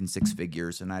Francisco, making 6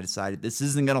 figures, and I decided this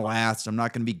isn't going to last. I'm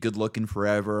not going to be good looking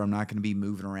forever. I'm not going to be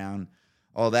moving around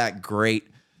all that great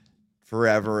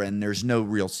forever, and there's no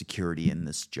real security in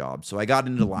this job. So I got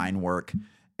into line work,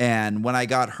 and when I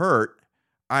got hurt,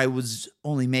 I was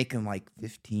only making like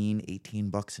 15, 18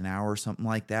 bucks an hour or something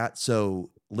like that.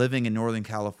 So living in Northern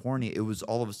California, it was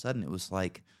all of a sudden, it was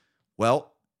like,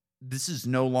 well, this is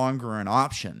no longer an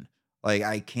option. Like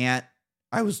I can't,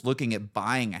 I was looking at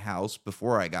buying a house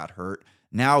before I got hurt.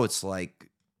 Now it's like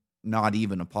not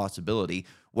even a possibility.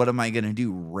 What am I going to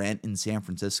do? Rent in San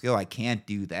Francisco? I can't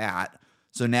do that.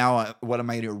 So now what am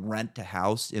I going to rent a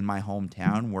house in my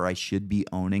hometown where I should be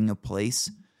owning a place?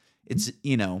 It's,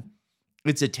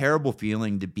 it's a terrible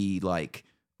feeling to be like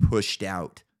pushed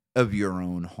out of your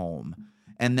own home.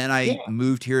 And then I Yeah.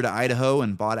 moved here to Idaho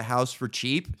and bought a house for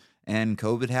cheap, and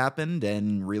COVID happened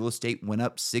and real estate went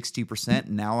up 60%.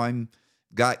 And now I'm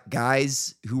got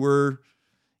guys who are,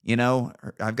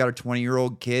 I've got a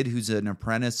 20-year-old kid who's an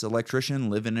apprentice electrician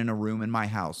living in a room in my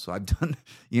house. So I've done,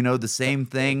 the same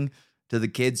thing to the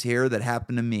kids here that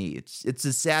happened to me. It's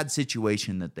a sad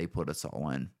situation that they put us all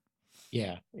in.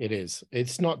 Yeah, it is.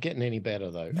 It's not getting any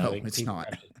better, though. No, I think it's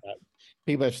not.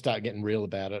 People have to start getting real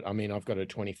about it. I mean, I've got a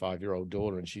 25-year-old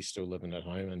daughter, and she's still living at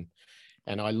home.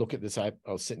 And I look at this. I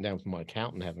was sitting down with my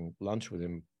accountant having lunch with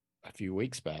him a few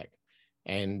weeks back,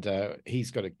 and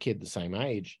he's got a kid the same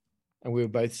age, and we were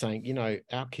both saying,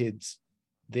 our kids,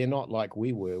 they're not like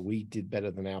we were. We did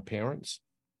better than our parents.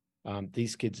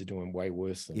 These kids are doing way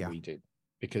worse than we did,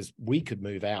 because we could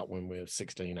move out when we were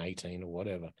 16, 18 or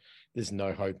whatever. There's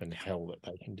no hope in hell that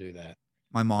they can do that.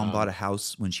 My mom bought a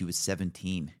house when she was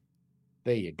 17.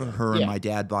 There you go. Her and my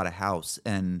dad bought a house,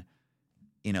 and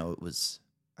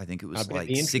I think it was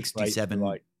like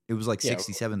 67. It was like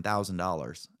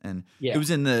 $67,000, and it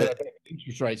was in the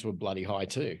interest rates were bloody high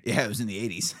too. Yeah, it was in the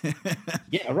 80s.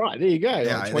 Yeah, right. There you go.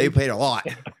 Yeah, like they paid a lot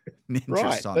interest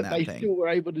right, on but that they thing. still were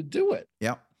able to do it.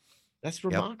 Yep, that's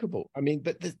remarkable. I mean,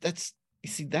 but that's you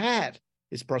see, that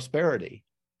is prosperity,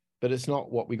 but it's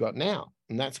not what we got now,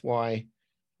 and that's why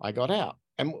I got out.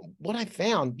 And what I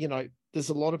found, there's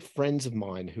a lot of friends of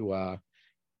mine who are,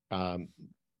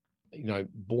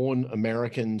 born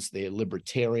Americans. They're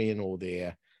libertarian, or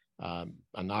they're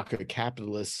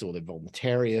anarcho-capitalists, or they're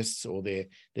voluntarists, or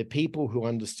they're people who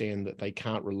understand that they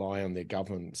can't rely on their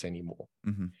governments anymore.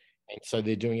 Mm-hmm. And so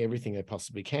they're doing everything they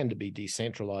possibly can to be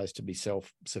decentralized, to be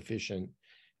self-sufficient,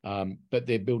 but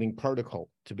they're building protocol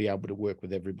to be able to work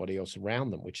with everybody else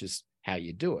around them, which is how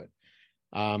you do it.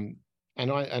 And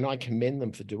I commend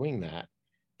them for doing that.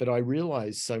 But I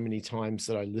realize so many times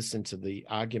that I listen to the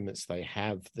arguments they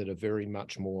have that are very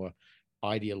much more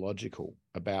ideological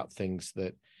about things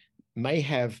that may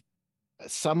have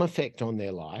some effect on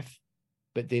their life,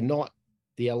 but they're not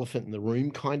the elephant in the room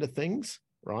kind of things,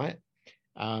 right?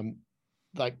 Okay,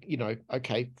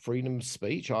 freedom of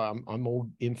speech, I'm all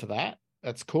in for that.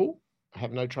 That's cool. I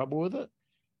have no trouble with it.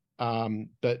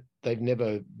 But they've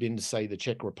never been to, say, the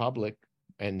Czech Republic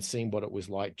and seen what it was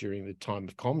like during the time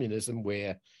of communism,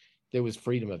 where there was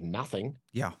freedom of nothing.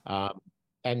 Yeah.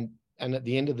 And at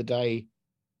the end of the day,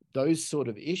 those sort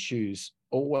of issues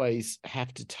always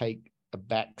have to take a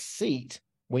back seat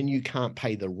when you can't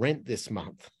pay the rent this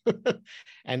month.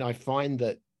 And I find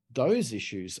that those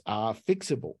issues are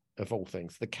fixable, of all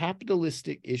things. The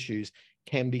capitalistic issues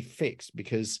can be fixed,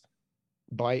 because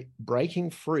by breaking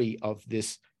free of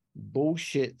this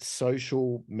bullshit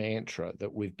social mantra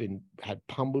that we've had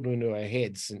pummeled into our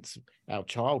heads since our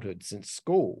childhood, since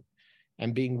school,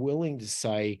 and being willing to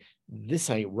say, this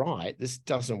ain't right, this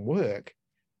doesn't work,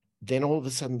 then all of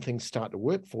a sudden things start to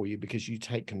work for you, because you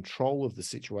take control of the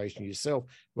situation yourself,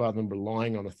 rather than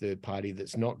relying on a third party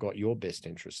that's not got your best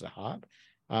interests at heart.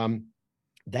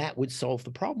 That would solve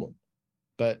the problem.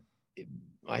 But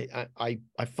I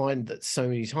find that so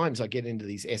many times I get into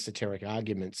these esoteric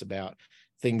arguments about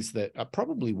things that are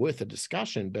probably worth a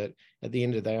discussion, but at the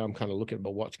end of the day, I'm kind of looking at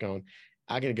my watch going,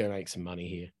 I'm going to go make some money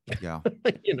here. Yeah.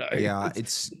 Yeah,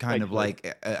 it's kind of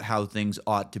like how things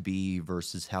ought to be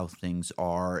versus how things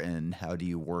are, and how do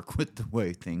you work with the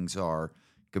way things are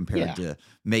compared to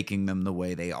making them the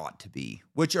way they ought to be,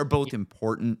 which are both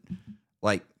important.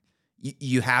 Like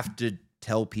you have to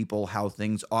tell people how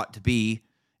things ought to be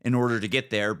in order to get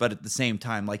there. But at the same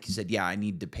time, like you said, I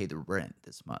need to pay the rent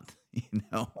this month,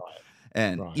 Right.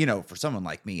 And, for someone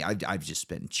like me, I've just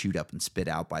been chewed up and spit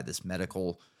out by this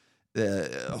medical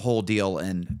whole deal.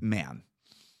 And man,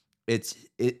 it's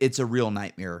a real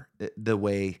nightmare. The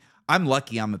way I'm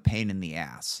lucky, I'm a pain in the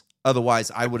ass.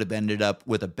 Otherwise, I would have ended up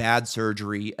with a bad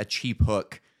surgery, a cheap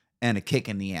hook, and a kick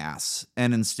in the ass.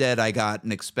 And instead, I got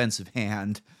an expensive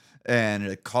hand and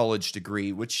a college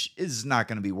degree, which is not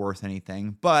going to be worth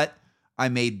anything. But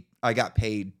I got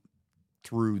paid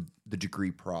through the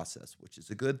degree process, which is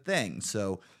a good thing.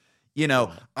 So,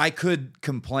 I could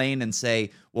complain and say,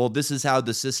 well, this is how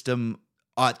the system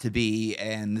ought to be,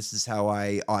 and this is how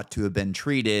I ought to have been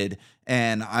treated,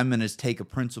 and I'm going to take a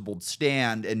principled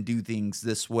stand and do things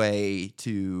this way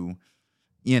to,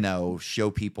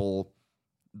 show people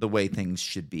the way things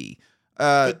should be.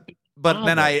 But But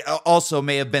then father, I also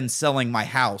may have been selling my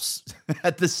house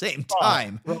at the same right,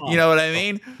 time. You right, know what I right.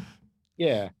 mean?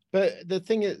 Yeah. But the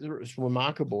thing is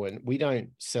remarkable, and we don't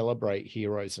celebrate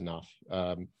heroes enough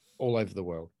all over the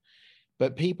world.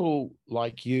 But people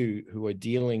like you who are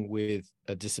dealing with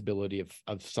a disability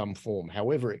of some form,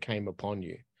 however it came upon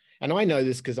you. And I know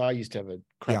this because I used to have a Yeah.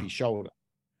 crappy shoulder.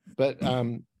 But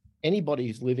anybody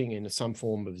who's living in some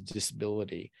form of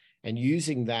disability and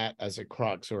using that as a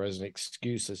crux or as an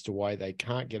excuse as to why they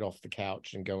can't get off the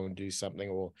couch and go and do something,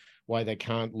 or why they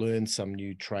can't learn some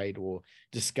new trade or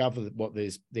discover what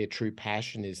their true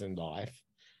passion is in life,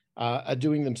 are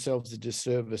doing themselves a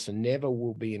disservice and never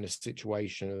will be in a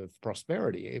situation of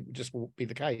prosperity. It just won't be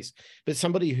the case. But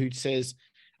somebody who says,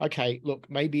 okay, look,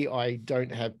 maybe I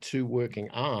don't have two working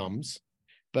arms,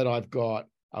 but I've got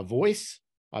a voice,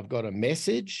 I've got a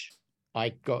message, I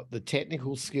got the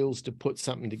technical skills to put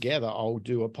something together, I'll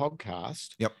do a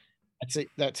podcast. Yep.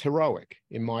 That's heroic,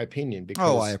 in my opinion,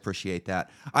 Oh, I because appreciate that.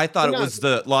 I thought it no, was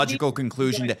the logical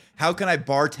conclusion you to how can I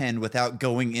bartend without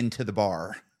going into the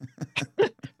bar?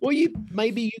 well,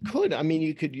 maybe you could. I mean,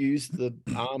 you could use the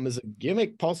arm as a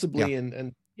gimmick, Yeah. possibly,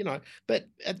 and but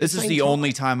at the This is same the time,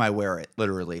 only time I wear it,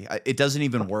 literally. It doesn't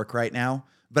even work right now,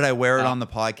 but I wear it on the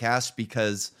podcast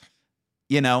because,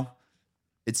 you know,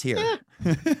 it's here.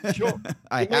 yeah, sure,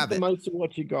 I you make have the it. most of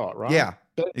what you got, right? Yeah,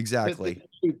 But exactly.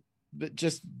 but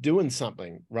just doing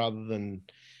something rather than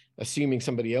assuming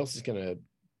somebody else is going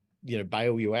to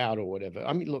bail you out or whatever.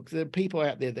 I mean, look, there are people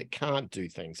out there that can't do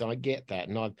things. I get that,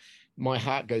 and my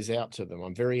heart goes out to them.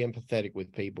 I'm very empathetic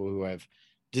with people who have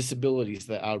disabilities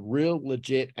that are real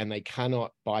legit and they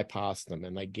cannot bypass them,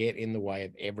 and they get in the way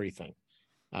of everything.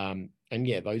 And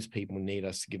yeah, those people need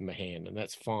us to give them a hand, and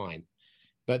that's fine.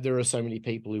 But there are so many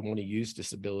people who want to use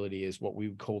disability as what we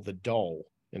would call the dole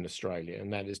in Australia,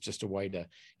 and that is just a way to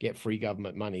get free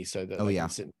government money so that Oh, they yeah. can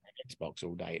sit in Xbox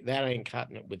all day. That ain't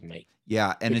cutting it with me.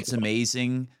 Yeah, and it's Because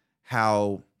amazing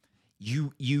how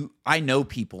I know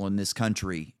people in this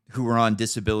country who are on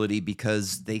disability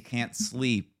because they can't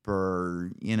sleep,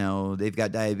 or they've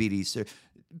got diabetes. They're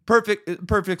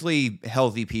perfectly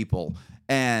healthy people,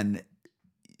 and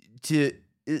to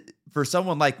for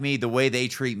someone like me, the way they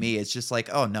treat me, it's just like,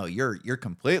 oh no, you're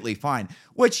completely fine.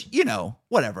 Which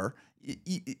whatever,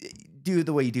 do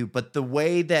the way you do, but the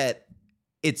way that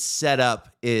it's set up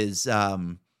is,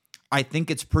 I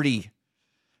think it's pretty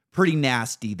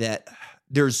nasty that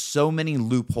there's so many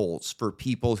loopholes for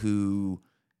people who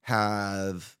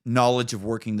have knowledge of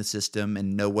working the system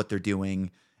and know what they're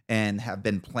doing and have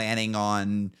been planning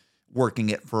on working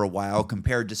it for a while,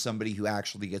 compared to somebody who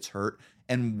actually gets hurt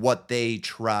and what they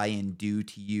try and do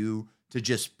to you to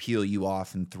just peel you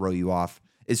off and throw you off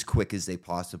as quick as they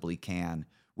possibly can,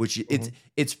 which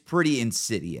it's pretty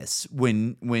insidious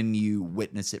when you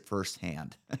witness it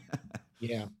firsthand.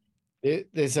 yeah,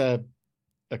 there's a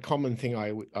common thing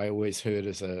I always heard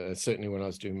as certainly when I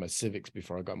was doing my civics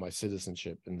before I got my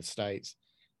citizenship in the States.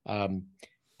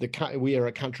 We are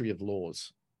a country of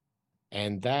laws,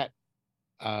 and that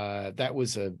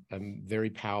was a very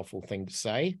powerful thing to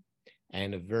say,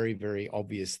 and a very, very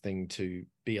obvious thing to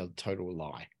be a total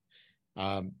lie.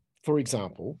 For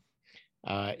example,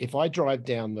 if I drive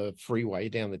down the freeway,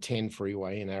 down the 10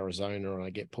 freeway in Arizona, and I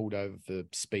get pulled over for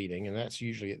speeding, and that's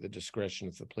usually at the discretion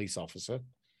of the police officer,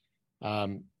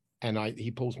 and he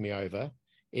pulls me over,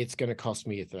 it's going to cost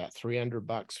me about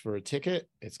 $300 for a ticket.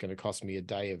 It's going to cost me a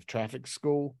day of traffic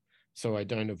school, so I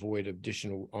don't avoid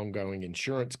additional ongoing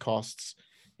insurance costs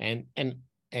and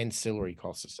ancillary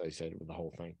costs associated with the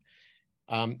whole thing.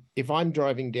 If I'm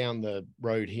driving down the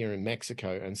road here in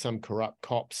Mexico and some corrupt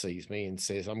cop sees me and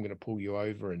says, I'm going to pull you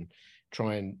over and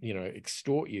try and,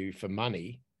 extort you for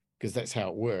money, because that's how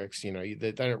it works.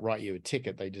 They don't write you a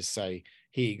ticket. They just say,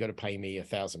 here, you got to pay me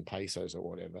 1,000 pesos or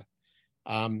whatever.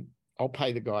 I'll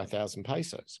pay the guy 1,000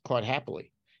 pesos quite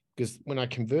happily, because when I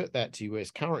convert that to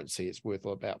US currency, it's worth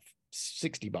about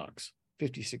 $60, $50,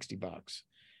 $60,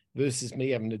 versus me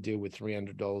having to deal with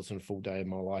 $300 in a full day of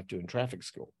my life doing traffic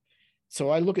school. So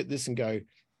I look at this and go,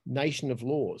 nation of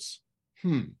laws.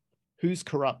 Who's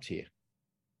corrupt here?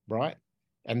 Right?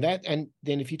 And then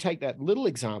if you take that little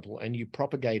example and you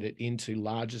propagate it into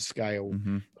larger scale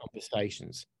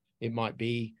conversations, it might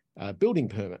be building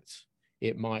permits.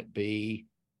 It might be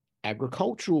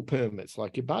agricultural permits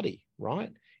like your buddy,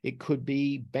 right? It could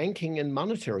be banking and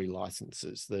monetary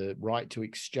licenses, the right to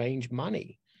exchange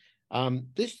money.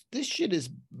 This shit is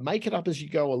make it up as you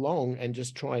go along and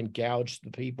just try and gouge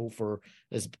the people for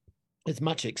as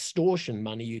much extortion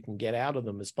money you can get out of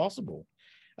them as possible.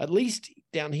 At least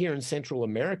down here in Central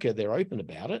America, they're open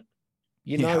about it.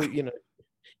 You know,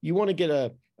 you want to get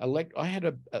I had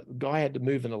a guy had to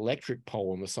move an electric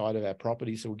pole on the side of our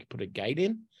property so we could put a gate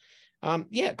in.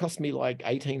 It cost me like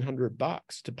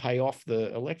 $1,800 to pay off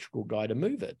the electrical guy to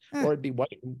move it, or I'd be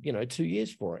waiting, 2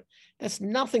 years for it. That's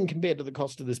nothing compared to the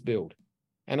cost of this build.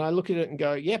 And I look at it and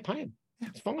go, yeah, pay him.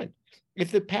 It's fine.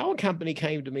 If the power company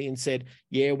came to me and said,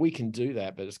 yeah, we can do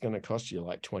that, but it's going to cost you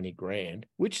like 20 grand,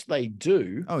 which they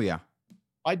do. Oh, yeah.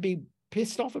 I'd be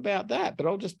pissed off about that, but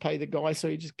I'll just pay the guy so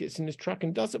he just gets in his truck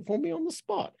and does it for me on the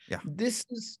spot. Yeah. This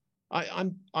is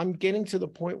I'm getting to the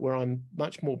point where I'm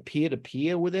much more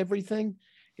peer-to-peer with everything.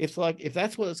 It's like, if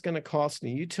that's what it's going to cost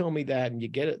and you tell me that and you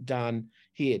get it done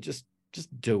here, just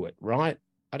do it, right?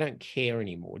 I don't care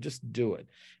anymore. Just do it.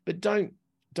 But don't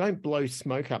blow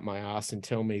smoke up my ass and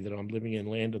tell me that I'm living in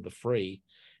land of the free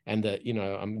and that,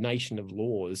 I'm a nation of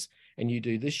laws and you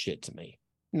do this shit to me.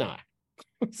 No.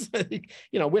 So,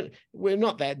 we're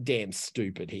not that damn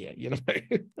stupid here,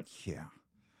 Yeah.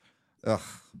 Ugh,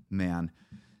 man.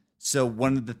 So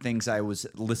one of the things I was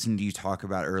listening to you talk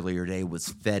about earlier today was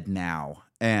Fed Now.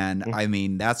 And I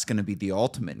mean, that's going to be the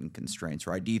ultimate in constraints,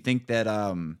 right? Do you think that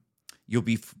you'll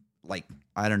be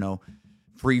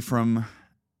free from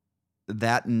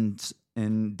that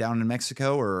in down in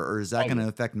Mexico, or is that going to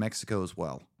affect Mexico as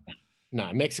well?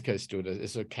 No, Mexico's still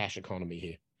it's a cash economy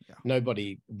here. Yeah.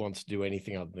 Nobody wants to do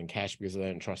anything other than cash because they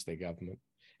don't trust their government.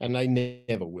 And they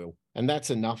never will. And that's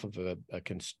enough of a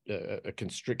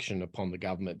constriction upon the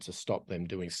government to stop them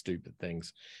doing stupid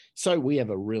things. So we have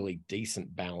a really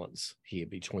decent balance here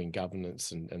between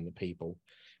governance and the people.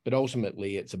 But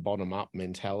ultimately, it's a bottom-up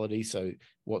mentality. So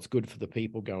what's good for the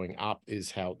people going up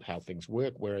is how things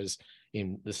work. Whereas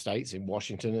in the States, in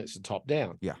Washington, it's a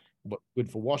top-down. Yeah. What's good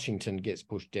for Washington gets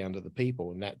pushed down to the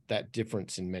people. And that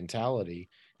difference in mentality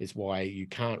is why you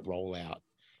can't roll out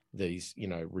these,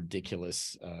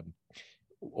 ridiculous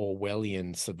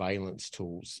Orwellian surveillance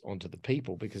tools onto the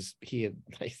people, because here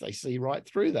they see right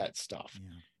through that stuff.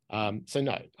 Yeah. So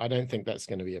no, I don't think that's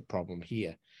going to be a problem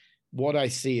here. What I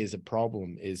see as a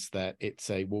problem is that it's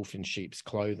a wolf in sheep's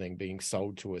clothing being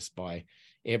sold to us by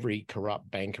every corrupt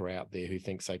banker out there who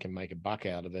thinks they can make a buck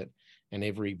out of it, and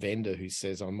every vendor who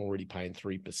says, I'm already paying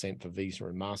 3% for Visa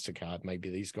and MasterCard. Maybe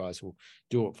these guys will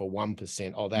do it for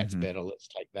 1%. Oh, that's better. Let's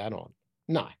take that on.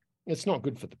 No, it's not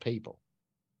good for the people.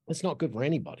 It's not good for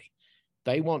anybody.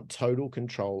 They want total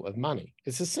control of money.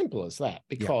 It's as simple as that,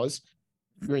 because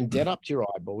you're in debt up to your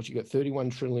eyeballs. You've got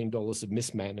 $31 trillion of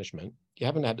mismanagement. You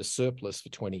haven't had a surplus for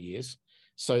 20 years.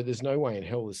 So there's no way in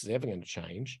hell this is ever going to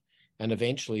change. And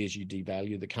eventually, as you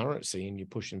devalue the currency and you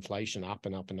push inflation up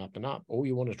and up and up and up, all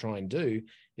you want to try and do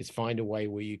is find a way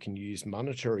where you can use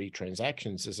monetary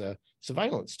transactions as a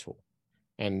surveillance tool.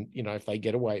 And, if they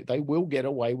get away, they will get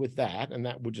away with that. And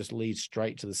that will just lead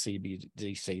straight to the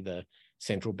CBDC, the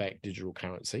central bank digital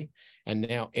currency. And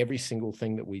now every single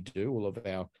thing that we do, all of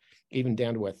our, even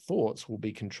down to our thoughts, will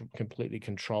be completely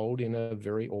controlled in a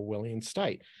very Orwellian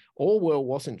state. Orwell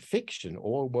wasn't fiction.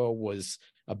 Orwell was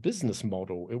a business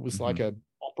model. It was like a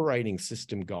operating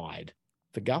system guide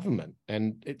for government.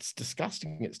 And it's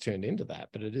disgusting it's turned into that,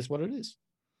 but it is what it is.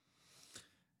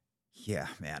 Yeah,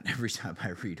 man. Every time I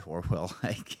read Orwell,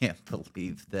 I can't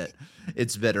believe that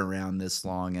it's been around this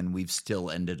long and we've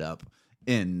still ended up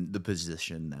in the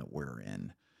position that we're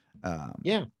in.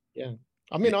 Yeah.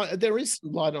 I mean, there is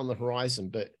light on the horizon,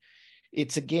 but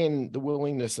it's, again, the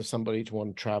willingness of somebody to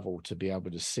want to travel to be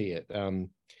able to see it.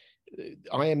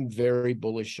 I am very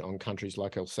bullish on countries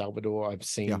like El Salvador. I've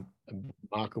seen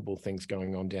remarkable things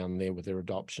going on down there with their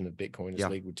adoption of Bitcoin as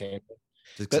legal tender.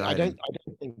 But I don't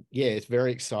think, it's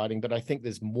very exciting, but I think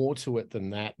there's more to it than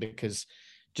that, because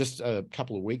just a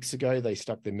couple of weeks ago, they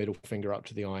stuck their middle finger up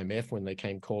to the IMF when they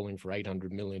came calling for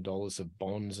 $800 million of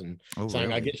bonds and saying,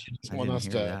 really? I guess you just want us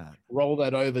to roll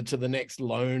that over to the next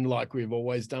loan like we've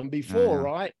always done before,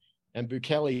 right? And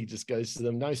Bukele just goes to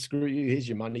them, no, screw you, here's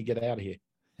your money, get out of here.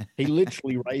 He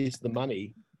literally raised the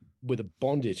money with a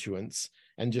bond issuance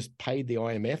and just paid the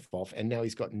IMF off, and now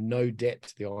he's got no debt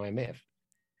to the IMF.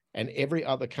 And every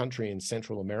other country in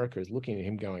Central America is looking at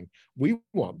him going, we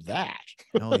want that.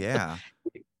 Oh, yeah.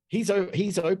 He's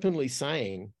openly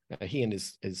saying, he and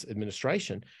his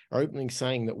administration are openly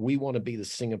saying that we want to be the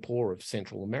Singapore of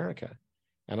Central America.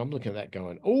 And I'm looking at that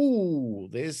going, oh,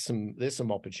 there's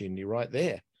some opportunity right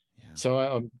there. Yeah.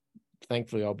 So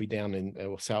thankfully, I'll be down in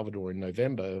El Salvador in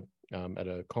November at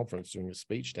a conference doing a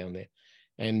speech down there.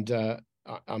 And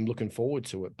I'm looking forward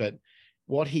to it. But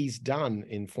what he's done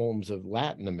in forms of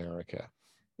Latin America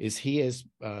is he has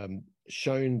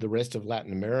shown the rest of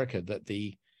Latin America that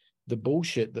the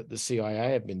bullshit that the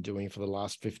CIA have been doing for the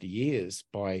last 50 years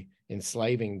by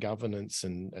enslaving governance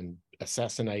and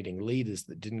assassinating leaders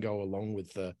that didn't go along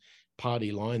with the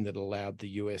party line that allowed the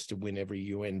US to win every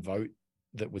UN vote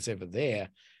that was ever there,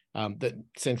 that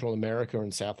Central America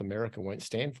and South America won't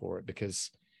stand for it, because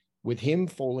with him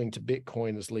falling to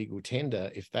Bitcoin as legal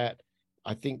tender, if that,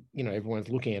 I think, everyone's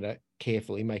looking at it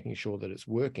carefully, making sure that it's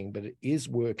working, but it is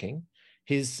working.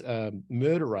 His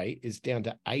murder rate is down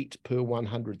to 8 per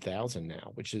 100,000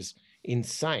 now, which is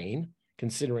insane,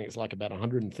 considering it's like about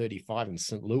 135 in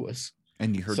St. Louis.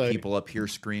 And you heard people up here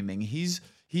screaming, he's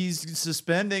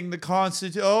suspending the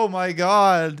Constitution. Oh my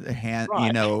God.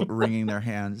 Right. Wringing their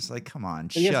hands. It's like, come on,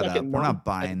 shut up. We're not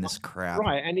buying this crap.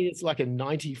 Right. And it's like a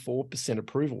 94%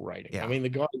 approval rating. Yeah. I mean,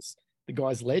 the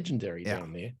guy's legendary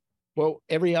down there. Well,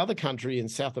 every other country in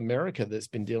South America that's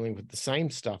been dealing with the same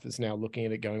stuff is now looking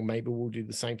at it going, maybe we'll do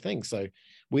the same thing. So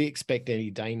we expect any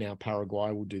day now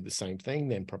Paraguay will do the same thing,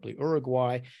 then probably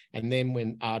Uruguay. And then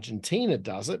when Argentina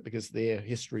does it, because their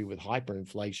history with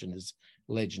hyperinflation is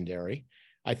legendary,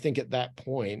 I think at that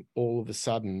point, all of a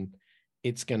sudden,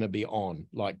 it's going to be on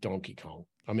like Donkey Kong.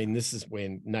 I mean, this is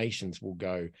when nations will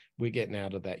go, we're getting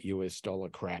out of that US dollar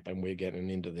crap and we're getting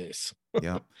into this.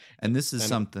 Yeah. And this is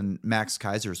something Max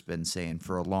Kaiser's been saying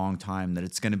for a long time, that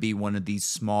it's going to be one of these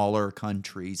smaller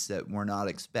countries that we're not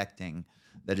expecting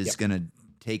that is going to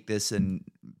take this and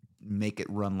make it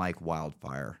run like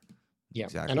wildfire. Yeah.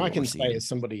 Exactly. And I can say, as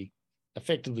somebody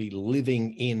effectively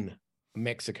living in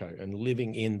Mexico and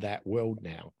living in that world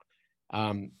now,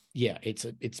 yeah,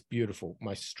 it's beautiful.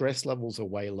 My stress levels are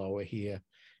way lower here.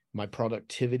 My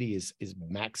productivity is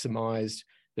maximized.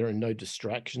 There are no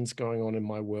distractions going on in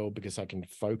my world because I can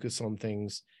focus on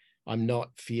things. I'm not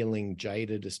feeling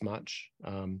jaded as much.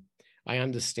 I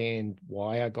understand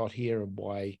why I got here and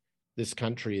why this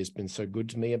country has been so good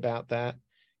to me about that,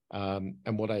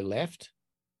 and what I left.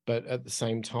 But at the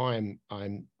same time,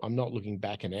 I'm not looking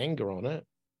back in anger on it,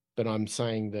 but I'm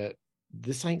saying that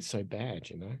this ain't so bad,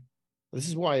 This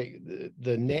is why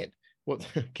the net, what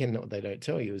they don't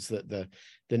tell you is that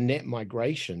the net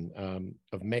migration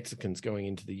of Mexicans going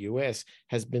into the US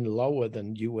has been lower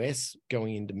than US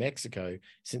going into Mexico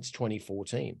since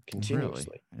 2014,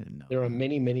 continuously. Really? I didn't know there are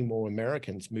many, many more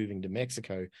Americans moving to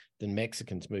Mexico than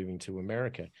Mexicans moving to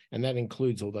America. And that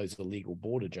includes all those illegal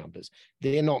border jumpers.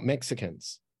 They're not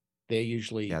Mexicans. They're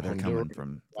usually they're coming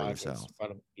from further south.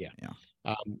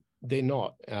 They're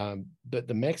not. But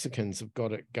the Mexicans have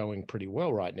got it going pretty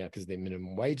well right now because their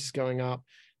minimum wage is going up.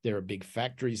 There are big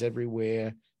factories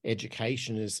everywhere.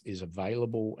 Education is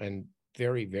available and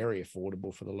very, very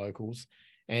affordable for the locals.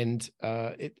 And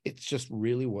it's just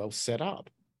really well set up.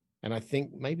 And I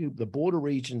think maybe the border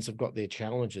regions have got their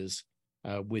challenges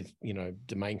with,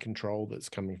 domain control that's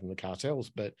coming from the cartels,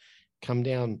 but come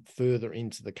down further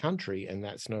into the country and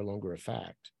that's no longer a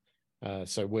fact.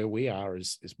 So where we are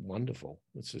is wonderful.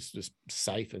 It's just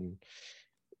safe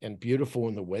and beautiful,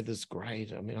 and the weather's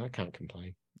great. I mean, I can't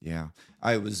complain. Yeah,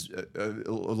 I was a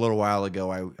little while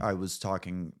ago. I was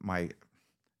talking. My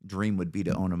dream would be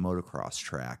to own a motocross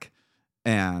track,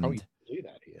 and you do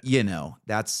that here.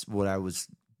 That's what I was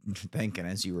thinking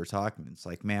as you were talking. It's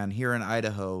like, man, here in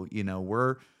Idaho,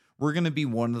 we're going to be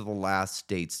one of the last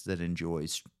states that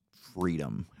enjoys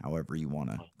freedom, however you want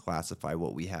to classify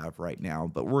what we have right now,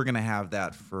 but we're going to have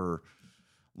that for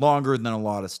longer than a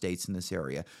lot of states in this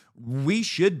area. We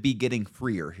should be getting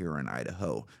freer here in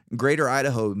Idaho. Greater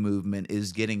Idaho movement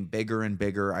is getting bigger and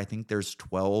bigger. I think there's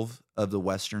 12 of the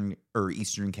western or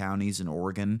eastern counties in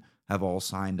Oregon have all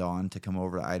signed on to come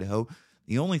over to Idaho.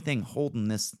 The only thing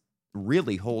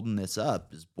really holding this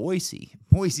up is Boise.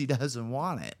 Boise doesn't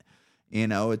want it.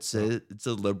 It's a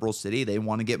liberal city. They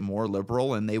want to get more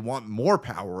liberal and they want more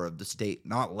power of the state,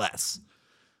 not less.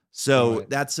 So right.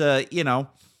 That's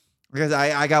because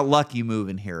I got lucky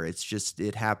moving here. It's just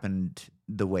it happened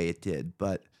the way it did.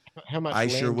 But how much I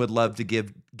sure would love to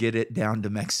get it down to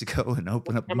Mexico and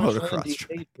open up a motocross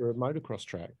track. Need for a motocross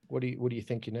track? What do you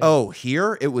think you need? Oh,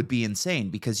 here it would be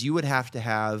insane because you would have to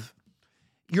have,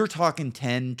 you're talking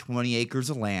 10, 20 acres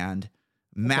of land,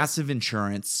 massive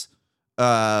insurance.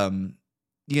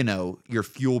 Your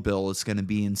fuel bill is going to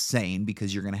be insane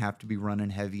because you're going to have to be running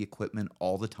heavy equipment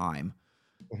all the time.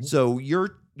 Mm-hmm. So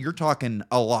you're talking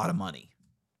a lot of money.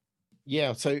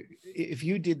 Yeah. So if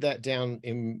you did that down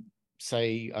in,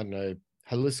 say, I don't know,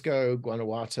 Jalisco,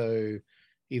 Guanajuato,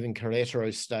 even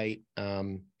Querétaro State,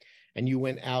 and you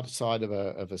went outside of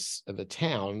a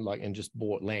town and just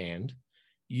bought land,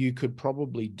 you could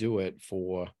probably do it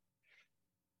for,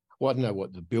 Well, I don't know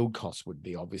what the build cost would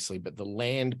be, obviously, but the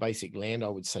land, basic land, I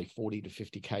would say 40 to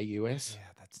 50K US Yeah,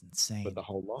 that's for insane. the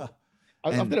whole Huh. lot.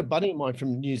 I've got And a buddy of mine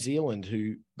from New Zealand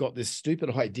who got this stupid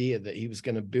idea that he was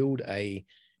going to build a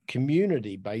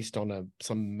community based on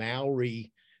some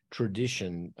Maori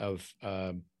tradition of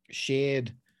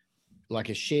shared, like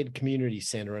a shared community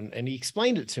center. And he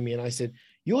explained it to me, and I said,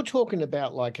 "You're talking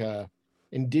about like a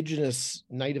indigenous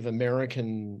Native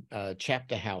American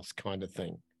chapter house kind of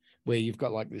thing, where you've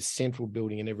got like this central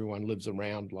building and everyone lives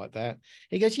around like that."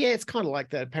 He goes, "Yeah, it's kind of like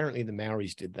that. Apparently, the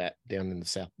Maoris did that down in the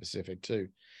South Pacific too."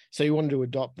 So he wanted to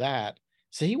adopt that.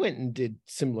 So he went and did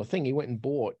similar thing. He went and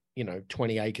bought,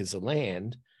 20 acres of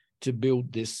land to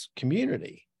build this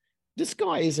community. This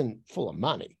guy isn't full of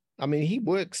money. I mean, he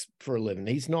works for a living.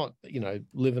 He's not,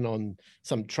 living on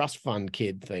some trust fund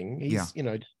kid thing. yeah, He's, just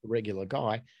a regular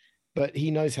guy, but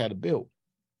he knows how to build.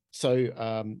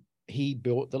 So he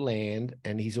built the land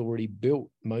and he's already built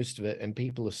most of it, and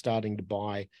people are starting to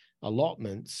buy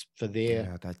allotments for their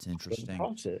yeah, that's interesting.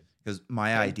 profit. Because my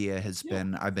And idea has yeah,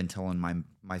 been, I've been telling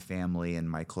my family and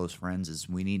my close friends is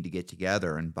we need to get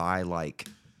together and buy like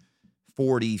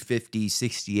 40, 50,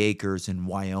 60 acres in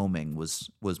Wyoming was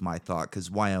my thought,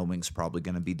 because Wyoming's probably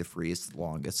going to be the freest,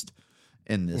 longest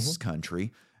in this mhm,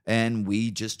 country. And we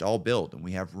just all build, and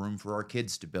we have room for our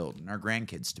kids to build and our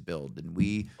grandkids to build. And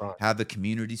we right. have a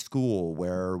community school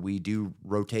where we do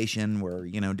rotation, where,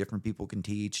 different people can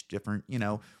teach different,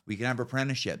 we can have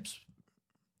apprenticeships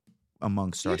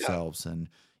amongst Yeah. ourselves. And,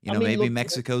 I mean, maybe look,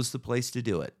 Mexico's the place to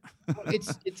do it.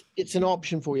 it's an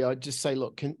option for you. I'd just say,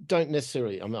 look, don't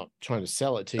necessarily. I'm not trying to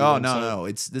sell it to you. Oh, I'm no, saying no.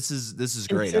 This is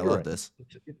great. I consider love it. this.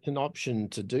 It's an option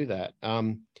to do that.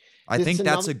 I There's think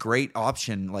that's another. a great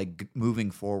option, like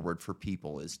moving forward for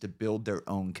people, is to build their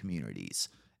own communities.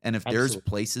 And if there's Absolutely.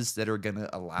 places that are going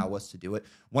to allow us to do it,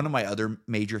 one of my other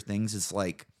major things is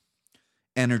like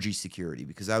energy security,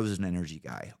 because I was an energy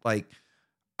guy. Like,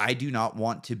 I do not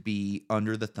want to be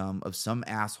under the thumb of some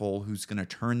asshole who's going to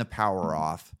turn the power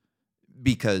off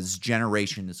because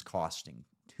generation is costing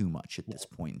too much at this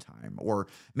point in time. Or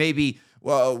maybe,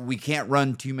 well, we can't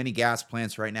run too many gas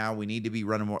plants right now. We need to be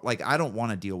running more. Like, I don't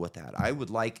want to deal with that. I would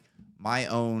like my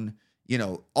own,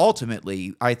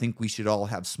 ultimately, I think we should all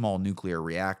have small nuclear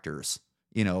reactors.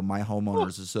 My Well,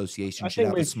 homeowners association I should think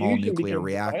have a when small fusion nuclear becomes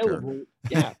reactor, available,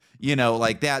 yeah.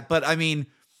 like that. But I mean,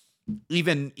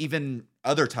 even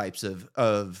other types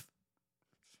of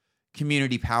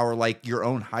community power, like your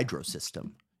own hydro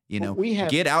system, We have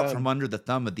get out from under the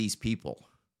thumb of these people.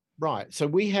 right. So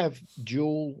we have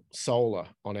dual solar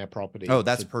on our Oh, property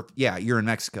that's for perfect. Yeah, you're in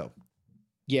Mexico.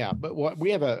 yeah, but what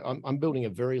we have I'm building a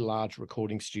very large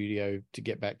recording studio to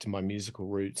get back to my musical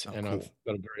roots, Oh, and I've cool.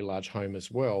 got a very large home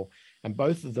as well. And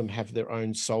both of them have their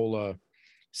own solar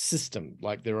system,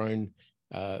 like their own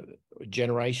uh,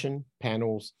 generation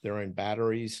panels, their own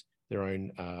batteries, their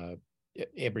own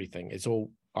everything. It's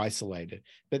all isolated,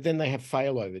 but then they have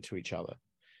failover to each other.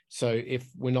 So if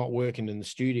we're not working in the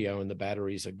studio and the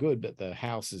batteries are good, but the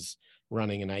house is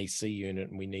running an AC unit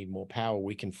and we need more power,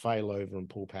 we can fail over and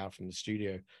pull power from the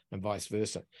studio and vice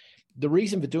versa. The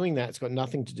reason for doing that, it's got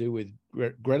nothing to do with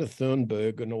Greta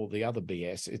Thunberg and all the other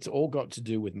BS. It's all got to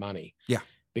do with money. Yeah.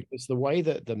 Because the way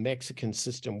that the Mexican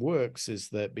system works is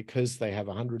that because they have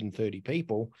 130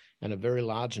 people and a very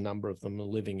large number of them are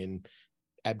living in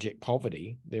abject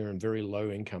poverty, they're in very low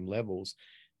income levels.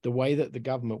 The way that the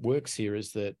government works here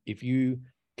is that if you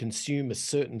consume a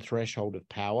certain threshold of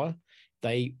power,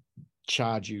 they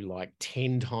charge you like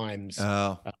 10 times,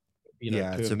 Oh,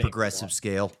 yeah. per It's a progressive megawatt.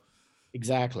 scale.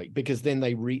 Exactly, because then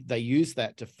they use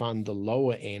that to fund the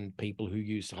lower end people who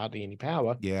use hardly any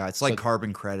power. Yeah, it's like So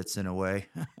carbon credits in a way.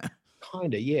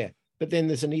 kind of, yeah. But then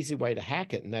there's an easy way to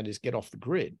hack it, and that is get off the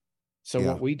grid. So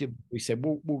Yeah. what we did, we said,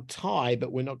 we'll tie,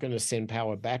 but we're not going to send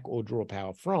power back or draw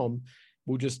power from.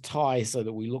 We'll just tie so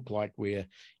that we look like we're,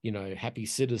 happy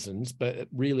citizens, but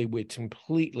really we're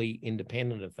completely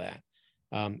independent of that.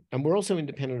 And we're also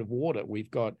independent of water.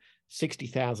 We've got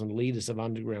 60,000 liters of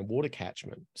underground water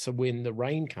catchment. So when the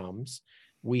rain comes,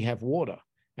 we have water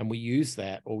and we use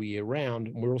that all year round.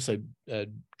 And we're also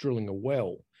drilling a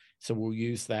well. So we'll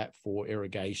use that for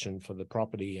irrigation for the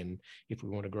property and if we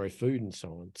want to grow food and so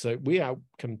on. So we are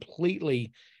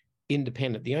completely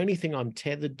independent. The only thing I'm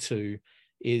tethered to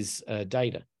is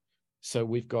data. So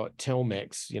we've got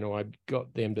Telmex, I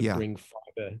got them to Yeah. bring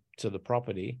fiber to the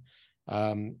property.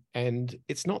 And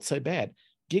it's not so bad.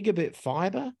 Gigabit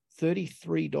fiber,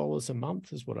 $33 a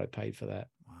month is what I pay for that.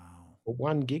 Wow. For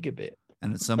 1 gigabit.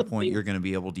 And at some point, you're going to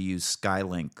be able to use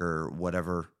Skylink or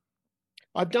whatever.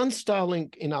 I've done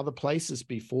Starlink in other places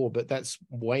before, but that's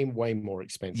way, way more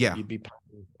expensive. Yeah. You'd be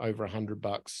paying over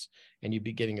 $100 and you'd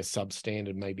be getting a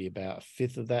substandard, maybe about a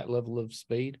fifth of that level of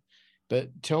speed.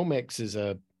 But Telmex is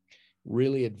a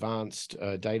really advanced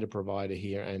data provider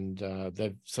here, and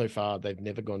they've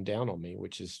never gone down on me,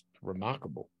 which is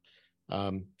remarkable.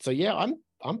 So yeah,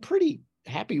 I'm pretty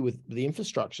happy with the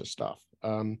infrastructure stuff.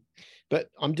 But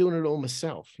I'm doing it all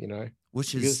myself,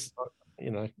 which is what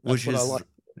I like.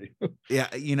 Yeah,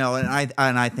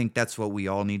 and I think that's what we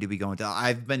all need to be going to.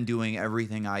 I've been doing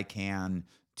everything I can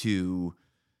to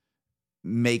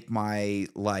make my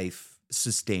life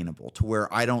sustainable to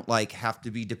where I don't have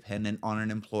to be dependent on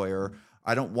an employer.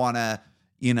 I don't want to,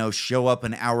 show up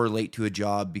an hour late to a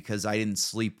job because I didn't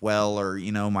sleep well or,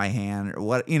 my hand or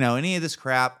what, any of this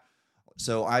crap.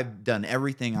 So I've done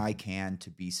everything I can to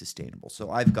be sustainable.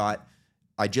 So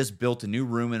I just built a new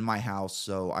room in my house,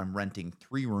 so I'm renting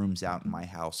 3 rooms out in my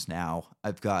house now.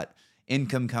 I've got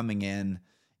income coming in,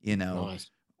 Nice.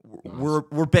 We're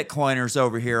Bitcoiners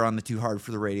over here on the Too Hard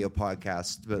for the Radio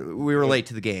podcast, but we were late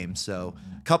to the game, so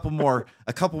a couple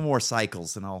more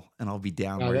cycles, and I'll be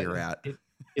down where you're at.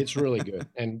 It's really good.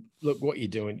 And look what you're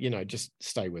doing. Just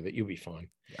stay with it. You'll be fine.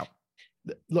 Yep.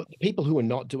 Look, the people who are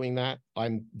not doing that,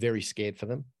 I'm very scared for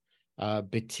them,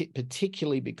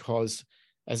 particularly because,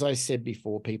 as I said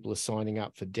before, people are signing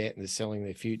up for debt and they're selling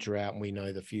their future out, and we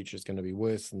know the future is going to be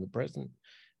worse than the present.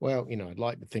 Well, I'd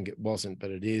like to think it wasn't,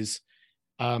 but it is.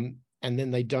 And then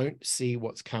they don't see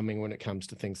what's coming when it comes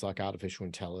to things like artificial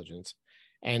intelligence.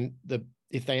 And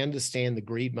if they understand the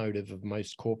greed motive of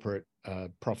most corporate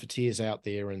profiteers out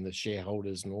there and the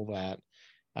shareholders and all that,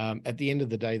 at the end of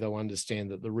the day, they'll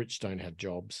understand that the rich don't have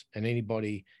jobs, and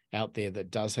anybody out there that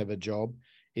does have a job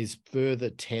is further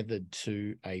tethered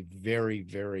to a very,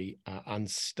 very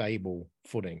unstable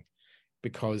footing,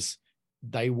 because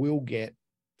they will get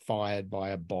fired by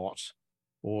a bot,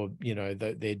 or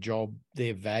their job,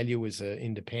 their value as an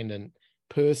independent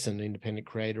person, independent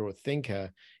creator or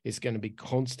thinker, is going to be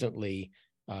constantly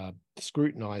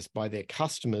scrutinized by their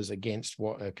customers against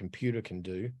what a computer can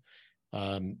do.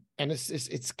 And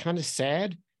it's kind of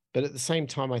sad, but at the same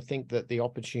time, I think that the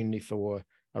opportunity for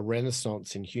a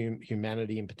renaissance in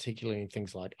humanity, and particularly in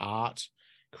things like art,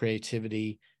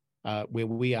 creativity, where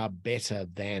we are better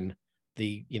than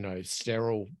the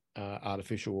sterile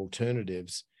artificial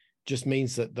alternatives, just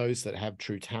means that those that have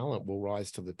true talent will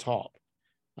rise to the top.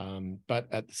 But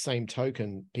at the same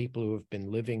token, people who have been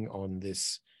living on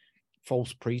this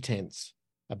false pretense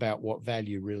about what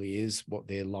value really is, what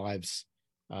their lives,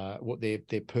 what their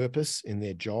purpose in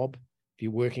their job. If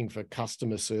you're working for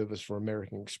customer service for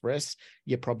American Express,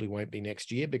 you probably won't be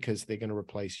next year, because they're going to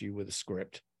replace you with a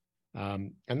script.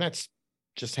 And that's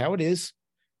just how it is.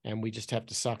 And we just have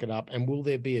to suck it up. And will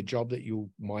there be a job that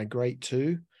you'll migrate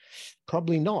to?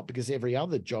 Probably not, because every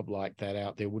other job like that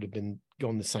out there would have been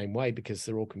gone the same way, because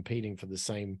they're all competing for the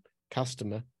same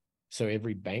customer. So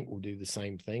every bank will do the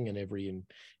same thing, and every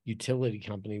utility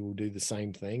company will do the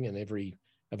same thing. And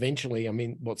eventually,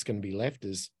 what's going to be left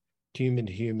is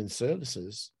human-to-human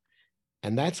services.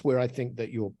 And that's where I think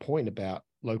that your point about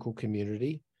local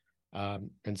community and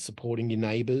supporting your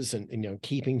neighbors and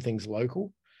keeping things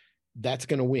local, that's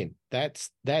going to win. That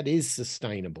is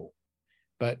sustainable.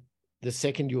 But the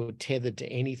second you're tethered to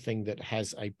anything that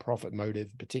has a profit motive,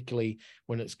 particularly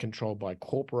when it's controlled by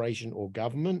corporation or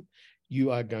government, you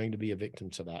are going to be a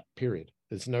victim to that, period.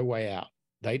 There's no way out.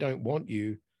 They don't want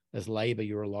you as labor.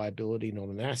 You're a liability, not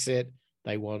an asset.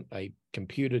 They want a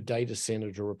computer data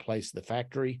center to replace the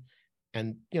factory.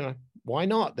 And, why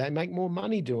not? They make more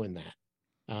money doing that.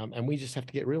 And we just have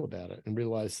to get real about it and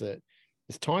realize that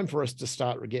it's time for us to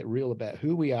start to get real about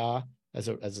who we are as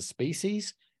a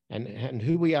species, and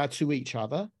who we are to each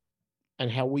other, and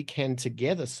how we can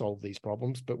together solve these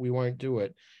problems. But we won't do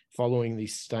it following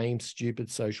these same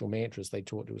stupid social mantras they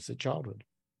taught to us at childhood.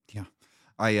 Yeah.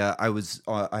 I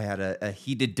had a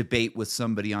heated debate with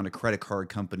somebody on a credit card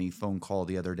company phone call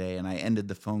the other day, and I ended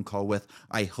the phone call with,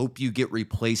 "I hope you get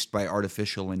replaced by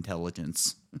artificial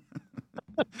intelligence."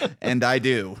 And I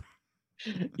do.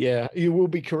 Yeah, you will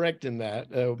be correct in that.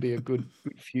 It'll be a good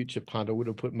future punt. I would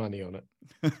have put money on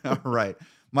it. All right.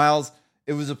 Myles,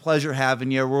 it was a pleasure having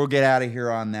you. We'll get out of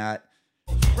here on that.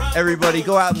 Everybody,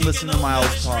 go out and listen to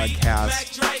Myles'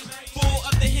 podcast.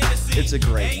 It's a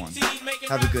great one.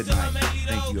 Have a good night.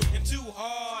 Thank you.